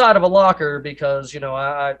inside of a locker because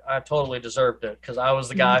I totally deserved it because I was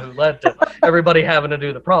the guy who led to everybody having to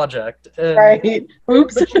do the project. Right.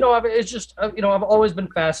 Oops. But it's just I've always been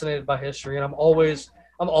fascinated by history, and I'm always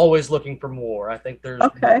looking for more. I think there's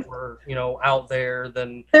more, out there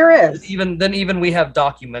than there is. Even we have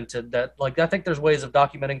documented that. Like, I think there's ways of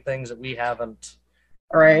documenting things that we haven't.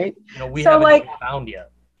 Right. We haven't even found yet.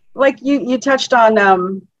 Like you touched on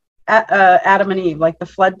Adam and Eve, like the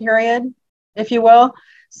flood period, if you will.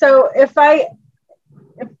 So if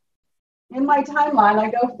in my timeline, I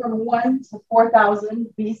go from 1 to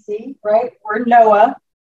 4,000 BC, right? We're Noah.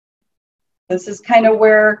 This is kind of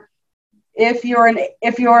where, if you're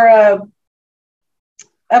a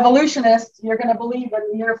evolutionist, you're going to believe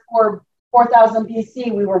in the year 4,000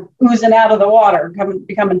 BC, we were oozing out of the water,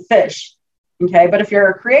 becoming fish. Okay, but if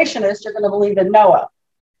you're a creationist, you're going to believe in Noah.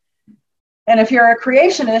 And if you're a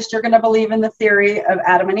creationist, you're going to believe in the theory of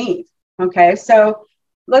Adam and Eve. Okay, so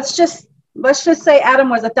let's just say Adam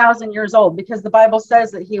was 1,000 years old, because the Bible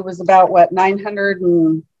says that he was about 900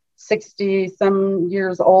 and 60 some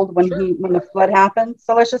years old when when the flood happened.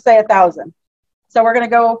 So let's just say 1,000. So we're going to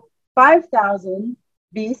go 5,000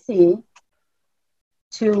 BC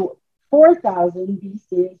to 4,000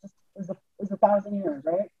 BC is 1,000 years,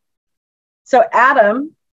 right? So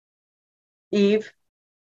Adam, Eve,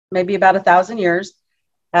 maybe about 1,000 years,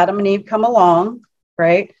 Adam and Eve come along,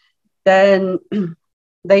 right? Then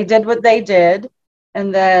they did what they did.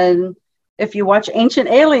 And then if you watch Ancient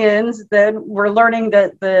Aliens, then we're learning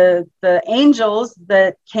that the angels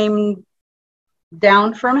that came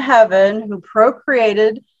down from heaven who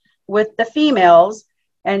procreated with the females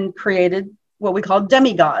and created what we call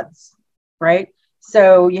demigods, right?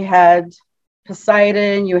 So you had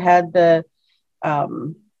Poseidon, you had the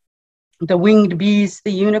winged beasts,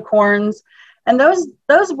 the unicorns, and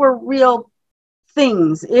those were real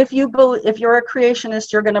things. If you're a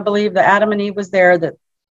creationist, you're going to believe that Adam and Eve was there,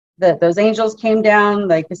 that those angels came down,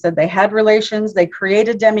 like I said, they had relations, they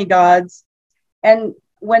created demigods. And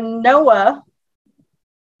when Noah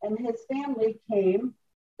and his family came,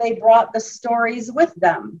 they brought the stories with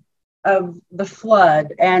them of the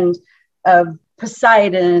flood and of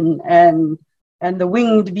Poseidon and the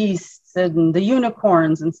winged beasts and the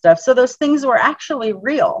unicorns and stuff. So those things were actually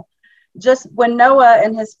real. Just when Noah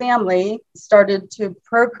and his family started to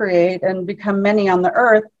procreate and become many on the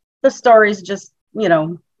earth, the stories just,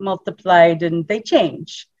 multiplied and they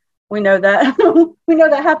change. We know that we know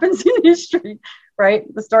that happens in history, right?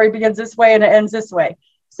 The story begins this way and it ends this way.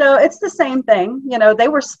 So it's the same thing. They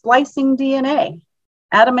were splicing DNA.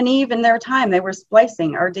 Adam and Eve in their time, they were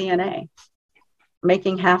splicing our DNA,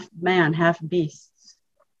 making half man, half beasts.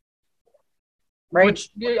 Right.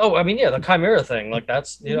 The chimera thing, like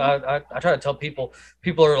that's, I try to tell people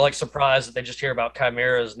are like surprised that they just hear about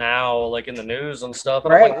chimeras now, like in the news and stuff.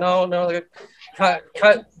 And right. I'm like, no,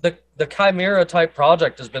 the chimera type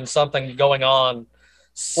project has been something going on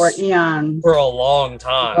for eons, for a long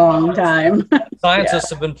time.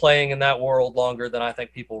 Scientists yeah. have been playing in that world longer than I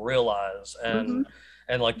think people realize. And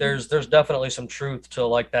and like there's definitely some truth to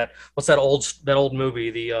like that. What's that old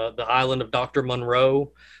movie, the Island of Dr.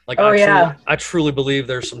 Monroe? Like I truly believe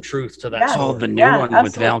there's some truth to that. Oh, the new one absolutely.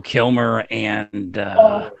 with Val Kilmer and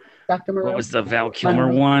Dr. Monroe. What was the Val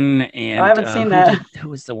Kilmer one? And I haven't seen that. Who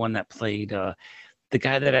was the one that played? The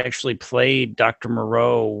guy that actually played Dr.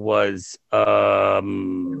 Moreau was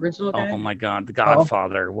original guy? Oh my God, The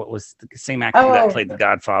Godfather. What was the same actor that played The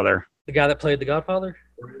Godfather? The guy that played The Godfather?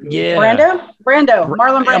 Yeah. Marlon Brando.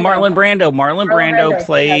 Marlon Brando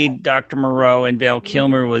played Dr. Moreau, and Val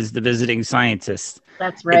Kilmer was the visiting scientist.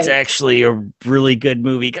 That's right. It's actually a really good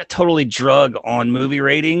movie. It got totally drug on movie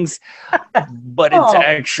ratings, but it's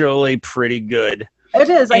actually pretty good. It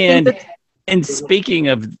is. And speaking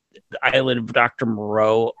of the Island of Dr.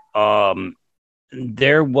 Moreau,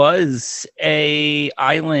 there was a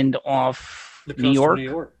island off New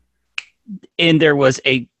York, and there was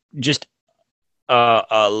a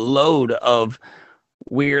load of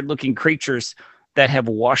weird looking creatures that have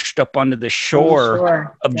washed up onto the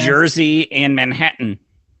shore of Jersey and Manhattan.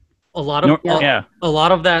 A lot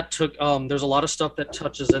of that took there's a lot of stuff that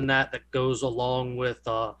touches in that goes along with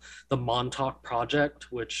the Montauk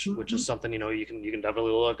Project, which is something you can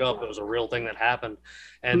definitely look up. It was a real thing that happened,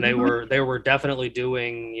 and they were definitely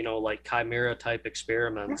doing like chimera type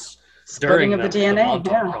experiments during the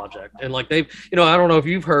Montauk Project. And like they've I don't know if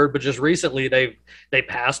you've heard, but just recently they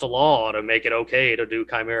passed a law to make it okay to do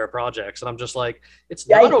chimera projects, and I'm just like, it's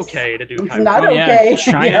not okay to do chimera. It's not okay.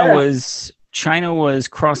 China was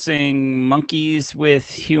crossing monkeys with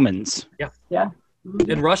humans. Yeah.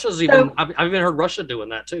 And Russia's I've even heard Russia doing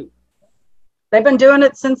that too. They've been doing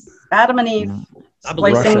it since Adam and Eve.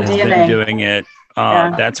 Russia has been doing it.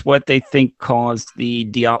 That's what they think caused the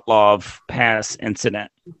Dyatlov Pass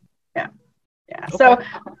incident. Yeah. Okay. So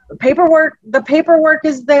the paperwork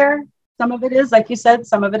is there. Some of it is, like you said,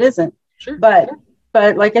 some of it isn't. Sure. But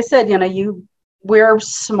like I said, we're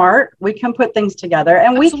smart. We can put things together,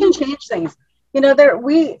 and we can change things.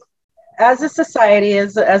 We, as a society,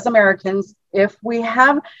 as Americans, if we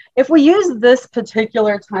use this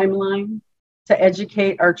particular timeline to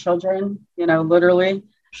educate our children, literally,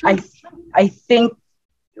 sure. I think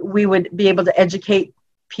we would be able to educate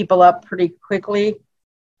people up pretty quickly.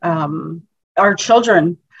 Our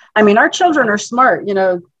children are smart.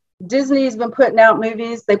 Disney's been putting out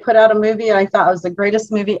movies. They put out a movie I thought was the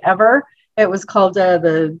greatest movie ever. It was called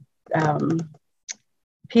the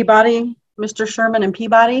Peabody, Mr. Sherman and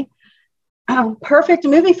Peabody. Perfect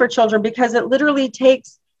movie for children because it literally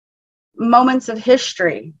takes moments of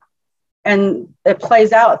history and it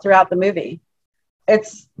plays out throughout the movie. I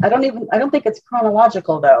don't think it's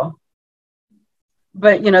chronological though.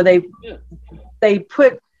 But they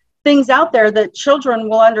put things out there that children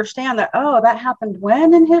will understand that, oh, that happened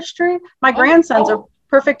when in history. My grandsons are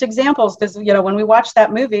perfect examples because, when we watched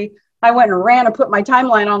that movie, I went and ran and put my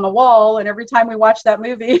timeline on the wall. And every time we watched that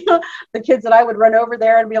movie, the kids and I would run over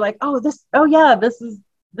there and be like, this is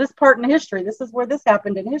this part in history. This is where this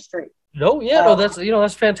happened in history. That's a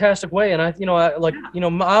fantastic way. And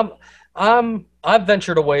I've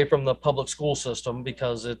ventured away from the public school system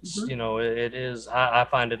because it's, it is, I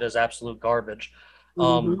find it as absolute garbage.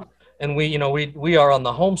 And we are on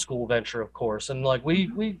the homeschool venture, of course. And like,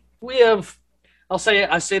 we have, I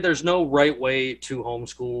say there's no right way to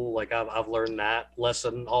homeschool. Like I've learned that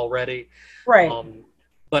lesson already. Right.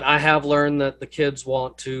 But I have learned that the kids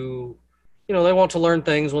want to, they want to learn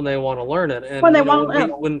things when they want to learn it. And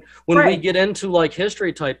when we get into like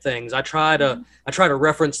history type things, I try to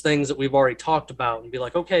reference things that we've already talked about and be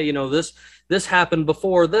like, okay, this happened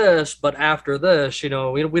before this, but after this, we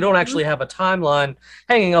don't actually have a timeline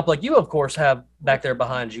hanging up like you, of course, have back there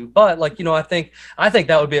behind you. But like, I think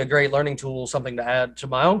that would be a great learning tool, something to add to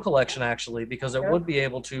my own collection, actually, because it would be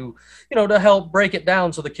able to, to help break it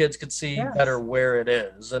down so the kids could see better where it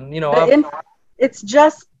is. And, it's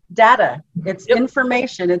just data, it's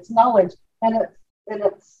information, it's knowledge, and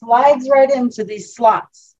it slides right into these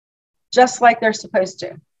slots, just like they're supposed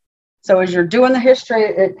to. So as you're doing the history,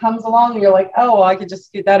 it comes along and you're like, oh, well, I could just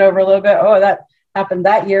scoot that over a little bit. Oh, that happened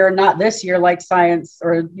that year, not this year, like science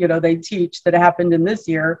or, they teach that it happened in this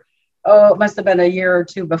year. Oh, it must have been a year or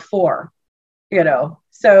two before,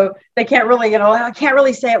 So they can't really, I can't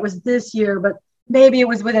really say it was this year, but maybe it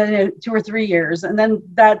was within 2 or 3 years. And then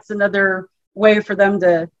that's another way for them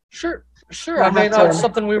to. Sure. I mean,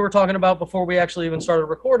 something we were talking about before we actually even started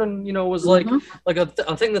recording, was like a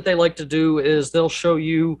thing that they like to do is they'll show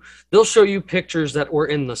you pictures that were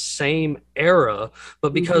in the same era,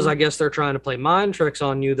 but because I guess they're trying to play mind tricks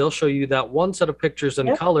on you, they'll show you that one set of pictures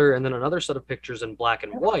in color and then another set of pictures in black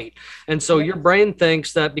and white. And so your brain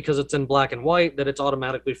thinks that because it's in black and white, that it's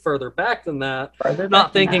automatically further back than that,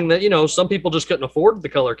 not thinking that, some people just couldn't afford the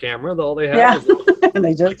color camera. All they had was and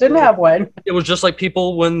they just didn't have one. It was just like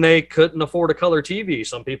people when they couldn't afford a color TV.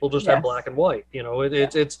 Some people just had black and white.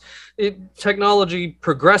 Technology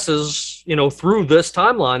progresses, through this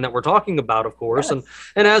timeline that we're talking about, of course, and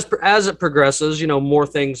as it progresses, more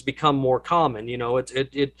things become more common.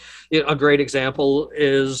 A great example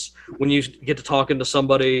is when you get to talking to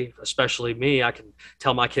somebody, especially me. I can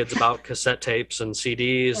tell my kids about cassette tapes and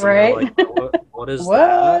CDs, and they're like, what is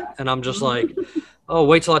that? And I'm just like, oh,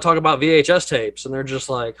 wait till I talk about VHS tapes. And they're just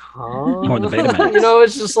like, huh? Or the Betamax.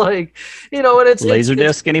 It's just like, and it's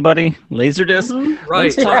Laserdisc, anybody? Laserdisc? Right.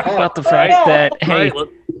 Let's talk about the fact that, hey,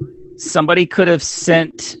 somebody could have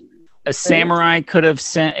sent, a samurai could have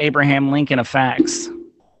sent Abraham Lincoln a fax.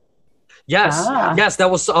 Yes, that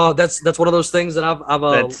was that's one of those things that I've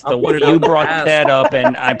you brought that up,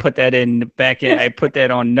 and I put that I put that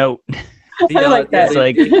on note. I like that. It's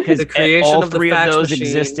like because the creation all of the three of fax those machine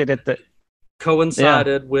existed at the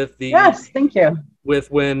coincided with the thank you. With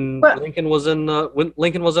when Lincoln was in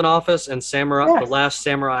office, and the last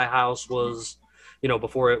samurai house was,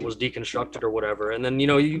 before it was deconstructed or whatever. And then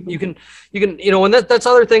you can and that's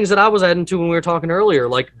other things that I was adding to when we were talking earlier,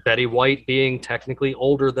 like Betty White being technically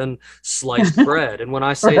older than sliced bread. And when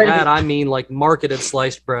I say that, I mean like marketed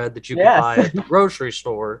sliced bread that you can buy at the grocery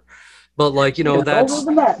store. But like, that's,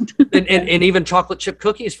 and even chocolate chip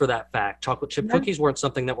cookies for that fact. Chocolate chip cookies weren't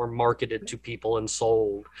something that were marketed to people and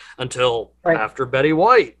sold until after Betty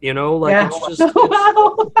White, it's just,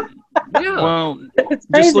 Well,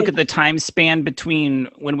 just look at the time span between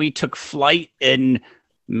when we took flight and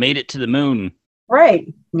made it to the moon.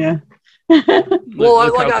 Right. Yeah.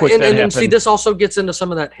 And see, this also gets into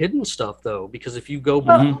some of that hidden stuff, though, because if you go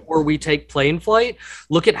before we take plane flight,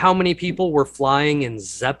 look at how many people were flying in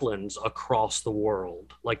Zeppelins across the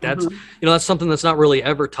world. Like that's, that's something that's not really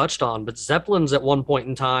ever touched on, but Zeppelins at one point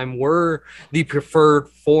in time were the preferred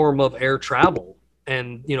form of air travel.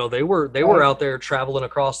 And, they were out there traveling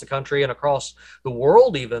across the country and across the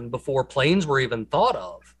world even before planes were even thought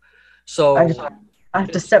of. So I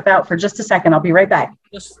have to step out for just a second. I'll be right back.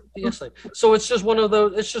 Yes. So it's just one of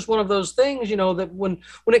those. It's just one of those things, that when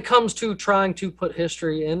it comes to trying to put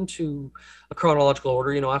history into a chronological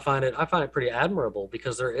order, I find it pretty admirable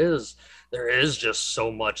because there is just so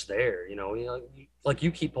much there. Like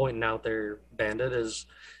you keep pointing out there, Bandit, is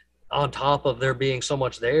on top of there being so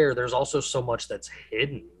much there, there's also so much that's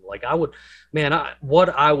hidden. Like what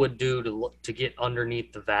I would do to get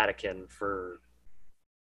underneath the Vatican for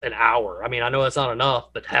an hour. I mean, I know that's not enough,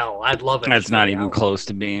 but hell, I'd love it. That's for not an even hour. close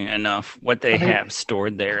to being enough. What they have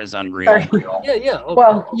stored there is unreal. Sorry. Yeah. Okay.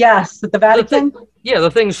 Well, yes, at the Vatican.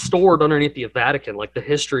 The things stored underneath the Vatican, like the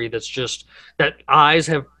history that's just that eyes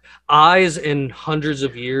in hundreds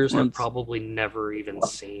of years Well, have it's probably never even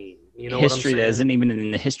seen. You know history what that I'm saying? isn't even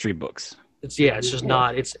in the history books. It's just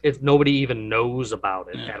not. It's nobody even knows about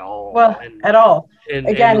it Yeah. at all. Well, and, at all. and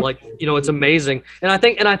Again, like, you know, it's amazing. And I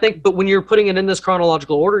think, but when you're putting it in this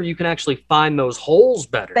chronological order, you can actually find those holes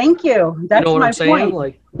better. thank you. That's You know what my I'm saying? point.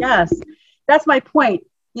 Like, Yes, that's my point.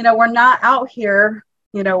 You know, we're not out here.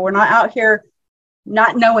 You know, we're not out here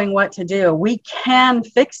not knowing what to do. We can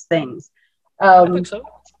fix things. I think so.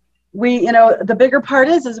 You know, the bigger part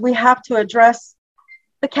is we have to address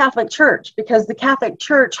the Catholic Church, because the Catholic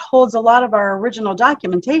Church holds a lot of our original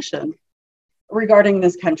documentation regarding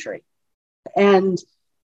this country and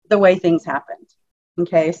the way things happened.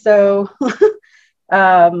 Okay, so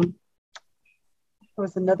that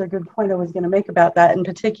was another good point I was going to make about that in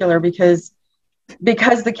particular, because the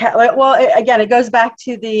Catholic, well, again, it goes back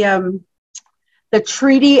to the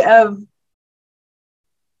Treaty of,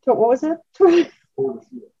 what was it?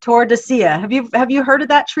 Tordesillas. Have you heard of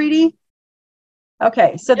that treaty?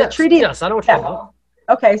 Okay, so the treaty. Yes, I know what you're talking about.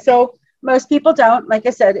 Okay, so most people don't. Like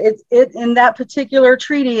I said, it in that particular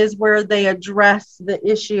treaty is where they address the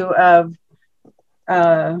issue of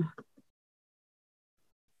the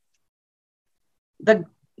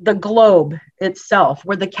globe itself,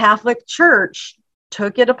 where the Catholic Church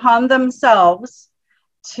took it upon themselves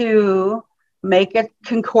to make a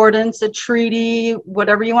concordance, a treaty,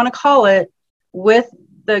 whatever you want to call it, with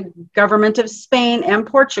the government of Spain and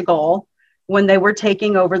Portugal when they were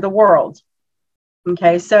taking over the world.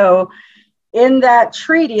 Okay, so in that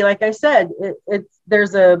treaty, like I said,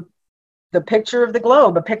 there's the picture of the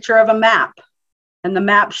globe, a picture of a map, and the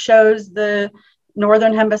map shows the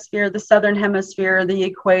northern hemisphere, the southern hemisphere, the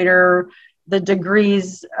equator, the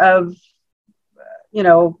degrees of, you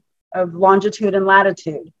know, of longitude and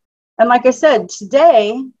latitude. And like I said,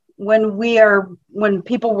 today, when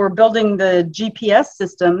people were building the GPS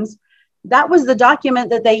systems, that was the document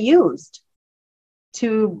that they used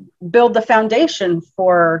to build the foundation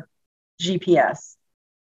for GPS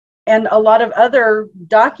and a lot of other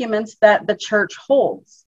documents that the church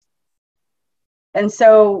holds. And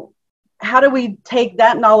so how do we take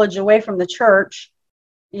that knowledge away from the church,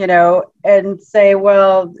 you know, and say,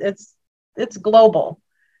 well, it's global.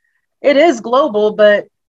 It is global, but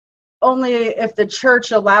only if the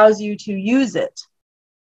church allows you to use it.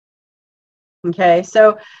 Okay,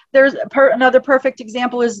 so there's another perfect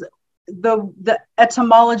example is the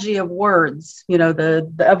etymology of words, you know,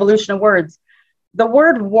 the evolution of words. The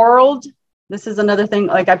word world, this is another thing,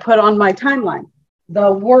 like I put on my timeline,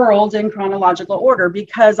 the world in chronological order,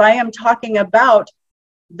 because I am talking about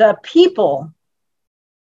the people,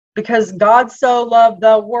 because God so loved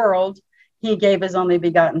the world, he gave his only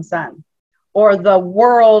begotten son, or the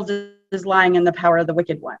world is lying in the power of the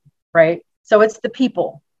wicked one, right? So it's the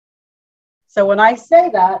people. So when I say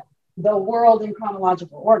that, the world in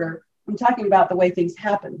chronological order, I'm talking about the way things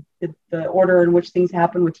happen, the order in which things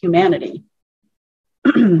happen with humanity.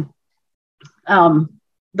 The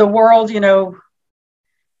world, you know,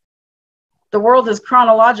 the world is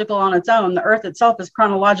chronological on its own. The earth itself is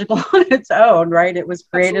chronological on its own, right? It was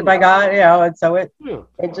created by God, you know, and so it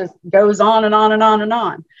just goes on and on and on and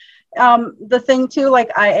on. The thing too, like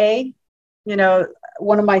IA, you know,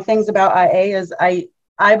 one of my things about IA is I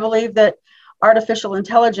believe that artificial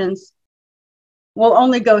intelligence will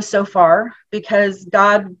only go so far, because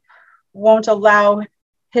God won't allow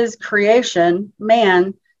his creation,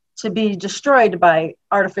 man, to be destroyed by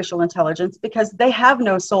artificial intelligence, because they have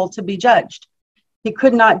no soul to be judged. He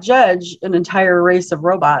could not judge an entire race of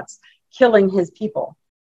robots killing his people,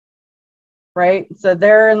 right? So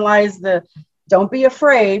therein lies don't be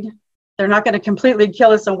afraid. They're not going to completely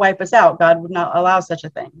kill us and wipe us out. God would not allow such a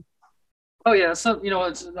thing. Oh yeah, so, you know,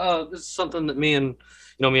 it's something that me and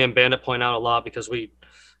Bandit point out a lot, because we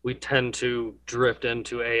tend to drift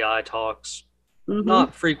into AI talks. Mm-hmm.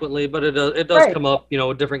 Not frequently, but it does come up, you know,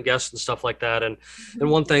 with different guests and stuff like that. And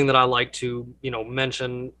one thing that I like to, you know,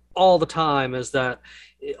 mention all the time is that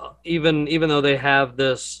even though they have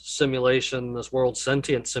this simulation, this world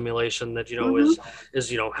sentient simulation that, you know,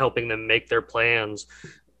 is, you know, helping them make their plans,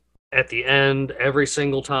 at the end, every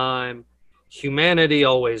single time, humanity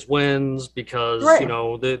always wins, because you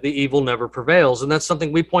know, the evil never prevails. And that's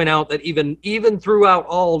something we point out, that even throughout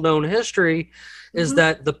all known history, is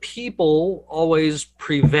that the people always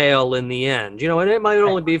prevail in the end, you know, and it might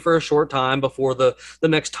only be for a short time before the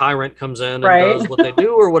next tyrant comes in and does what they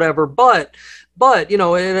do or whatever. But, you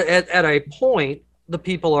know, at a point, the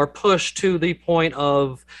people are pushed to the point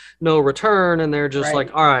of no return, and they're just Right.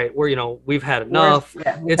 like, all right, we've had enough. We've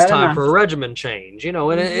It's had time enough. for a regimen change, and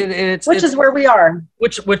it's Which is where we are.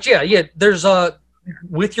 which yeah, there's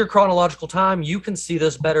with your chronological time, you can see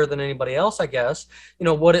this better than anybody else, I guess.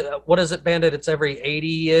 What is it, Bandit? It's every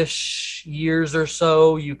 80-ish years or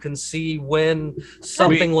so. You can see when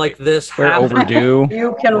something like this We're happens. overdue.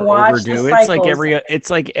 You can watch overdue. the It's cycles.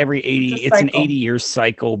 like every 80. It's a It's an cycle. 80-year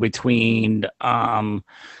cycle between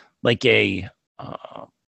like a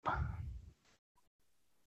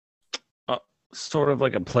sort of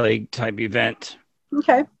like a plague type event,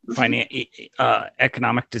 Okay.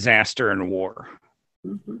 economic disaster, and war.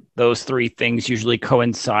 Mm-hmm. Those three things usually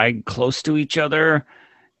coincide close to each other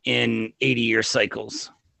in 80-year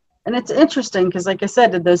cycles. And it's interesting because, like I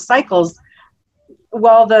said, those cycles,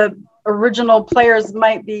 while the original players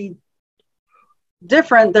might be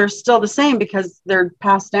different, they're still the same because they're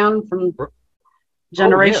passed down from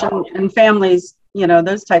generation and families,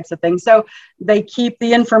 those types of things. So they keep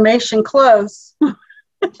the information close,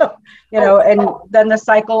 and then the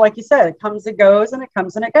cycle, like you said, it comes and goes and it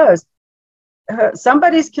comes and it goes.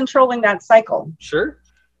 Somebody's controlling that cycle. Sure.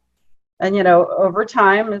 And, over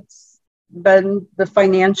time, it's been the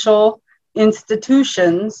financial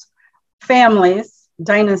institutions, families,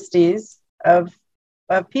 dynasties of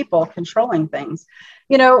people controlling things.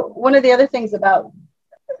 One of the other things about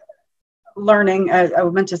learning, I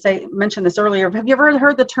meant to mention this earlier. Have you ever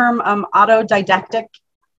heard the term autodidactic?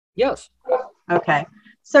 Yes. Okay.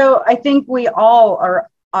 So I think we all are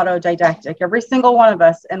autodidactic, every single one of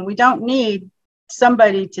us, and we don't need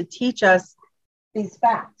somebody to teach us these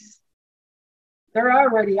facts. They're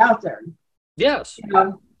already out there. Yes.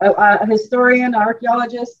 A historian,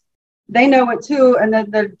 archaeologist, they know it too, and then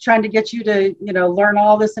they're trying to get you to, learn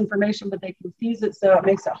all this information, but they confuse it, so it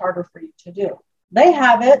makes it harder for you to do. They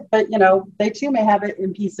have it, but they too may have it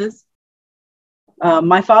in pieces.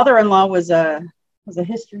 My father-in-law was a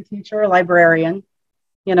history teacher, a librarian,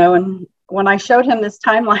 and when I showed him this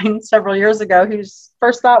timeline several years ago, his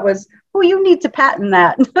first thought was, "Oh, you need to patent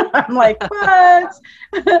that." I'm like, "What?"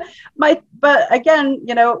 But again,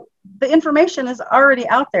 the information is already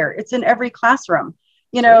out there. It's in every classroom.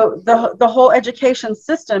 The whole education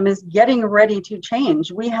system is getting ready to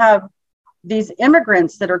change. We have these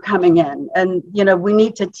immigrants that are coming in, and we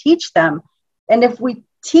need to teach them. And if we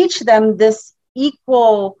teach them this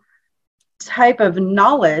equal type of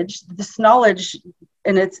knowledge,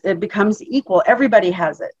 and it becomes equal, everybody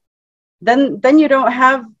has it, then you don't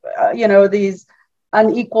have these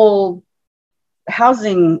unequal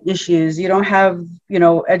housing issues. You don't have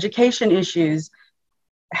education issues,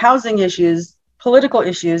 housing issues, political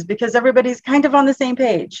issues, because everybody's kind of on the same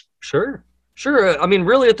page. Sure. I mean,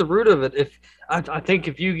 really, at the root of it, I think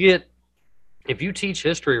if you teach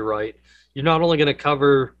history right, you're not only going to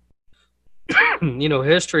cover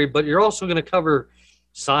history, but you're also going to cover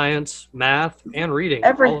science, math, and reading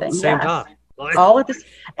Everything, all at the same yes. time. All of this,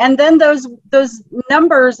 and then those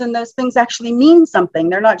numbers and those things actually mean something.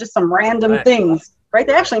 They're not just some random things, right?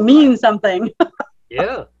 They actually mean something.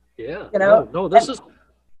 Yeah. No, this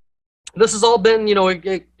has all been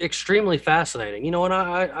extremely fascinating. And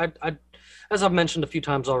I as I've mentioned a few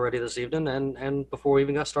times already this evening, and before we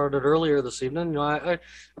even got started earlier this evening, I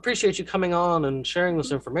appreciate you coming on and sharing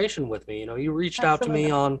this information with me. You reached out to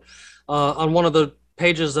me on one of the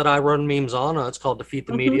pages that I run memes on. It's called Defeat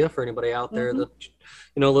the Media, for anybody out there that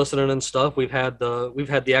listening and stuff. We've had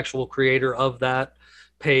the actual creator of that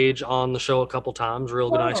page on the show a couple times.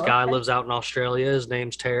 Real nice guy, lives out in Australia. His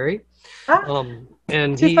name's Terry.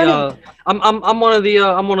 And he I'm one of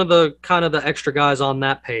the kind of the extra guys on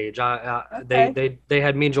that page. They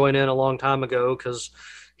had me join in a long time ago because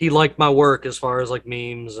he liked my work as far as like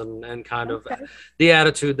memes and kind of the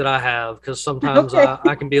attitude that I have, because sometimes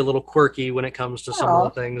I can be a little quirky when it comes to some of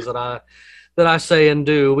the things that I say and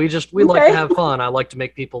do. We like to have fun. I like to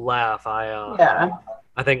make people laugh.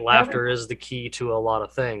 I think laughter is the key to a lot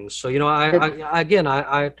of things. So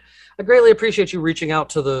I greatly appreciate you reaching out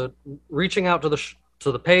to the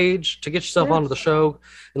page to get yourself onto the show.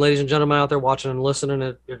 And ladies and gentlemen out there watching and listening,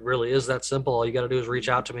 it really is that simple. All you got to do is reach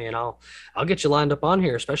out to me, and I'll get you lined up on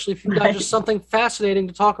here, especially if you've got just something fascinating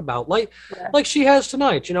to talk about, like she has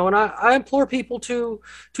tonight. And I implore people to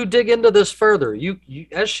dig into this further. You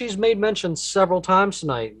as she's made mention several times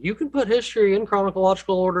tonight, you can put history in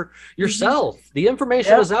chronological order yourself. The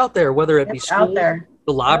information is out there, whether it be school,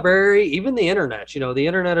 the library, even the internet. The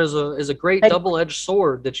internet is a great double-edged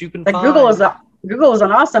sword that you can find. Google is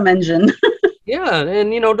an awesome engine. Yeah,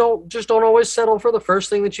 and don't always settle for the first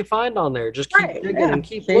thing that you find on there. Just keep Right, digging yeah. and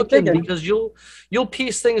keep Keep looking, digging. because you'll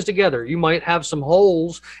piece things together. You might have some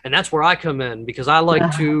holes, and that's where I come in, because I like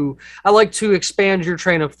to expand your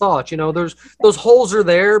train of thought. There's those holes are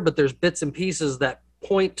there, but there's bits and pieces that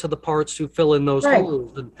point to the parts to fill in those Right.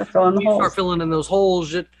 holes. And To fill in the when you start holes. filling in those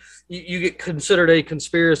holes, you get considered a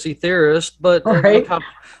conspiracy theorist. But Right.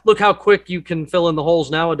 look how quick you can fill in the holes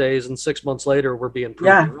nowadays, and 6 months later we're being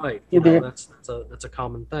proven right. That's a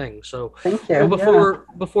common thing. So Thank you.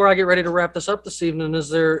 before I get ready to wrap this up this evening, is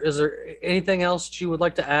there anything else that you would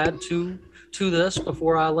like to add to this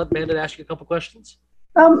before I let Bandit ask you a couple questions?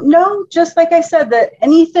 No, just like I said, that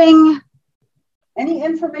any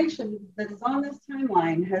information that is on this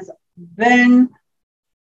timeline has been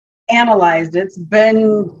analyzed. It's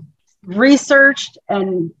been researched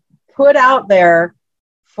and put out there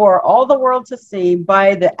for all the world to see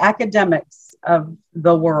by the academics of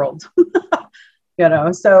the world.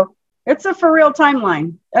 So it's a for real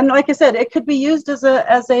timeline. And like I said, it could be used as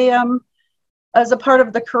a part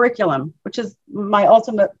of the curriculum, which is my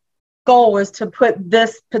ultimate goal, is to put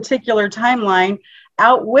this particular timeline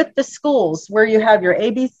out with the schools, where you have your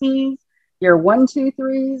ABCs, your 1, 2,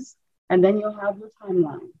 3s, and then you'll have your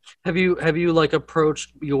timeline. Have you like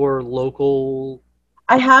approached your local?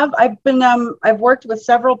 I have. I've worked with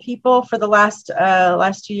several people for the last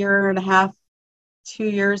year and a half, 2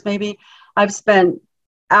 years maybe. I've spent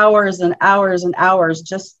hours and hours and hours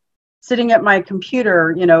just sitting at my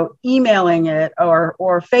computer, emailing it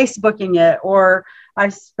or Facebooking it, or I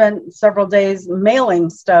spent several days mailing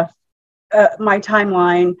stuff, my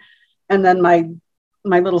timeline, and then my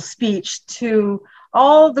little speech to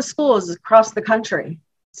all the schools across the country.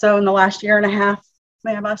 So in the last year and a half,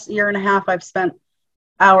 I've spent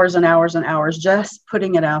hours and hours and hours just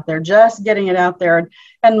putting it out there, just getting it out there.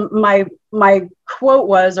 And my quote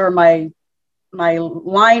was, or my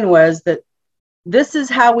line was, that this is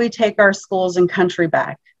how we take our schools and country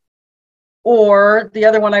back. Or the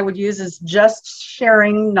other one I would use is just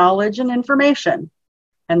sharing knowledge and information.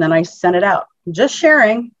 And then I sent it out. Just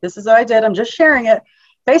sharing. This is what I did. I'm just sharing it.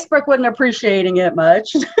 Facebook wasn't appreciating it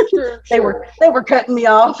much. They were cutting me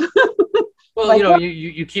off. Well, Like,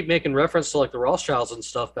 you keep making reference to like the Rothschilds and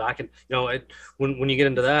stuff, but I can, when you get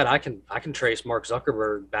into that, I can trace Mark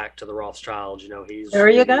Zuckerberg back to the Rothschilds. There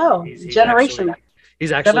you go. Generation.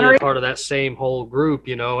 He's actually a part of that same whole group,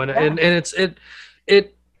 and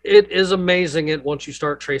it is amazing once you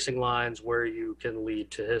start tracing lines where you can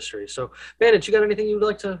lead to history. So, Bandit, you got anything you'd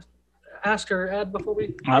like to ask or add before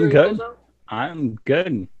we? I'm good. I'm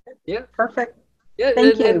good. Yeah. Perfect. Yeah.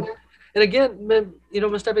 Thank you. And again,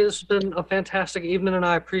 Ms. Debbie, this has been a fantastic evening, and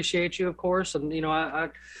I appreciate you, of course. And I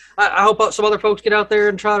hope some other folks get out there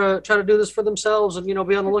and try to do this for themselves, and be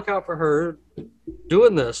on the lookout for her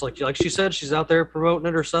doing this. Like she said, she's out there promoting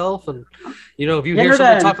it herself. And if you hear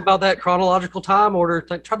somebody talk about that chronological time order,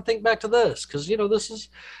 try to think back to this, because I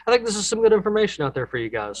think this is some good information out there for you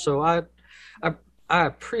guys. So I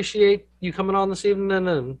appreciate you coming on this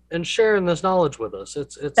evening and sharing this knowledge with us.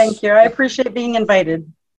 It's Thank you. I appreciate being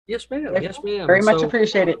invited. Yes, ma'am. Yes, ma'am. Very much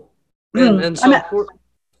appreciate it. And so,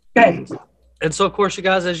 good. And so, of course, you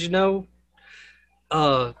guys, as you know,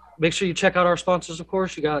 make sure you check out our sponsors. Of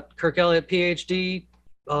course, you got Kirk Elliott PhD.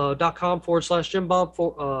 .com/Jim Bob / you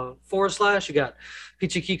got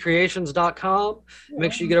PeachyKeyCreations.com.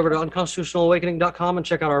 Make sure you get over to UnconstitutionalAwakening.com and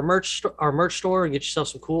check out our merch store and get yourself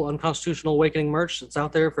some cool Unconstitutional Awakening merch that's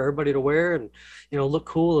out there for everybody to wear and look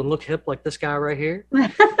cool and look hip like this guy right here.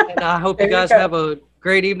 And I hope you guys have a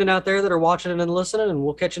great evening out there that are watching and listening, and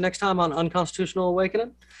we'll catch you next time on Unconstitutional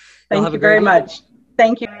Awakening. Thank you very much.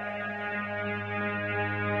 Thank you.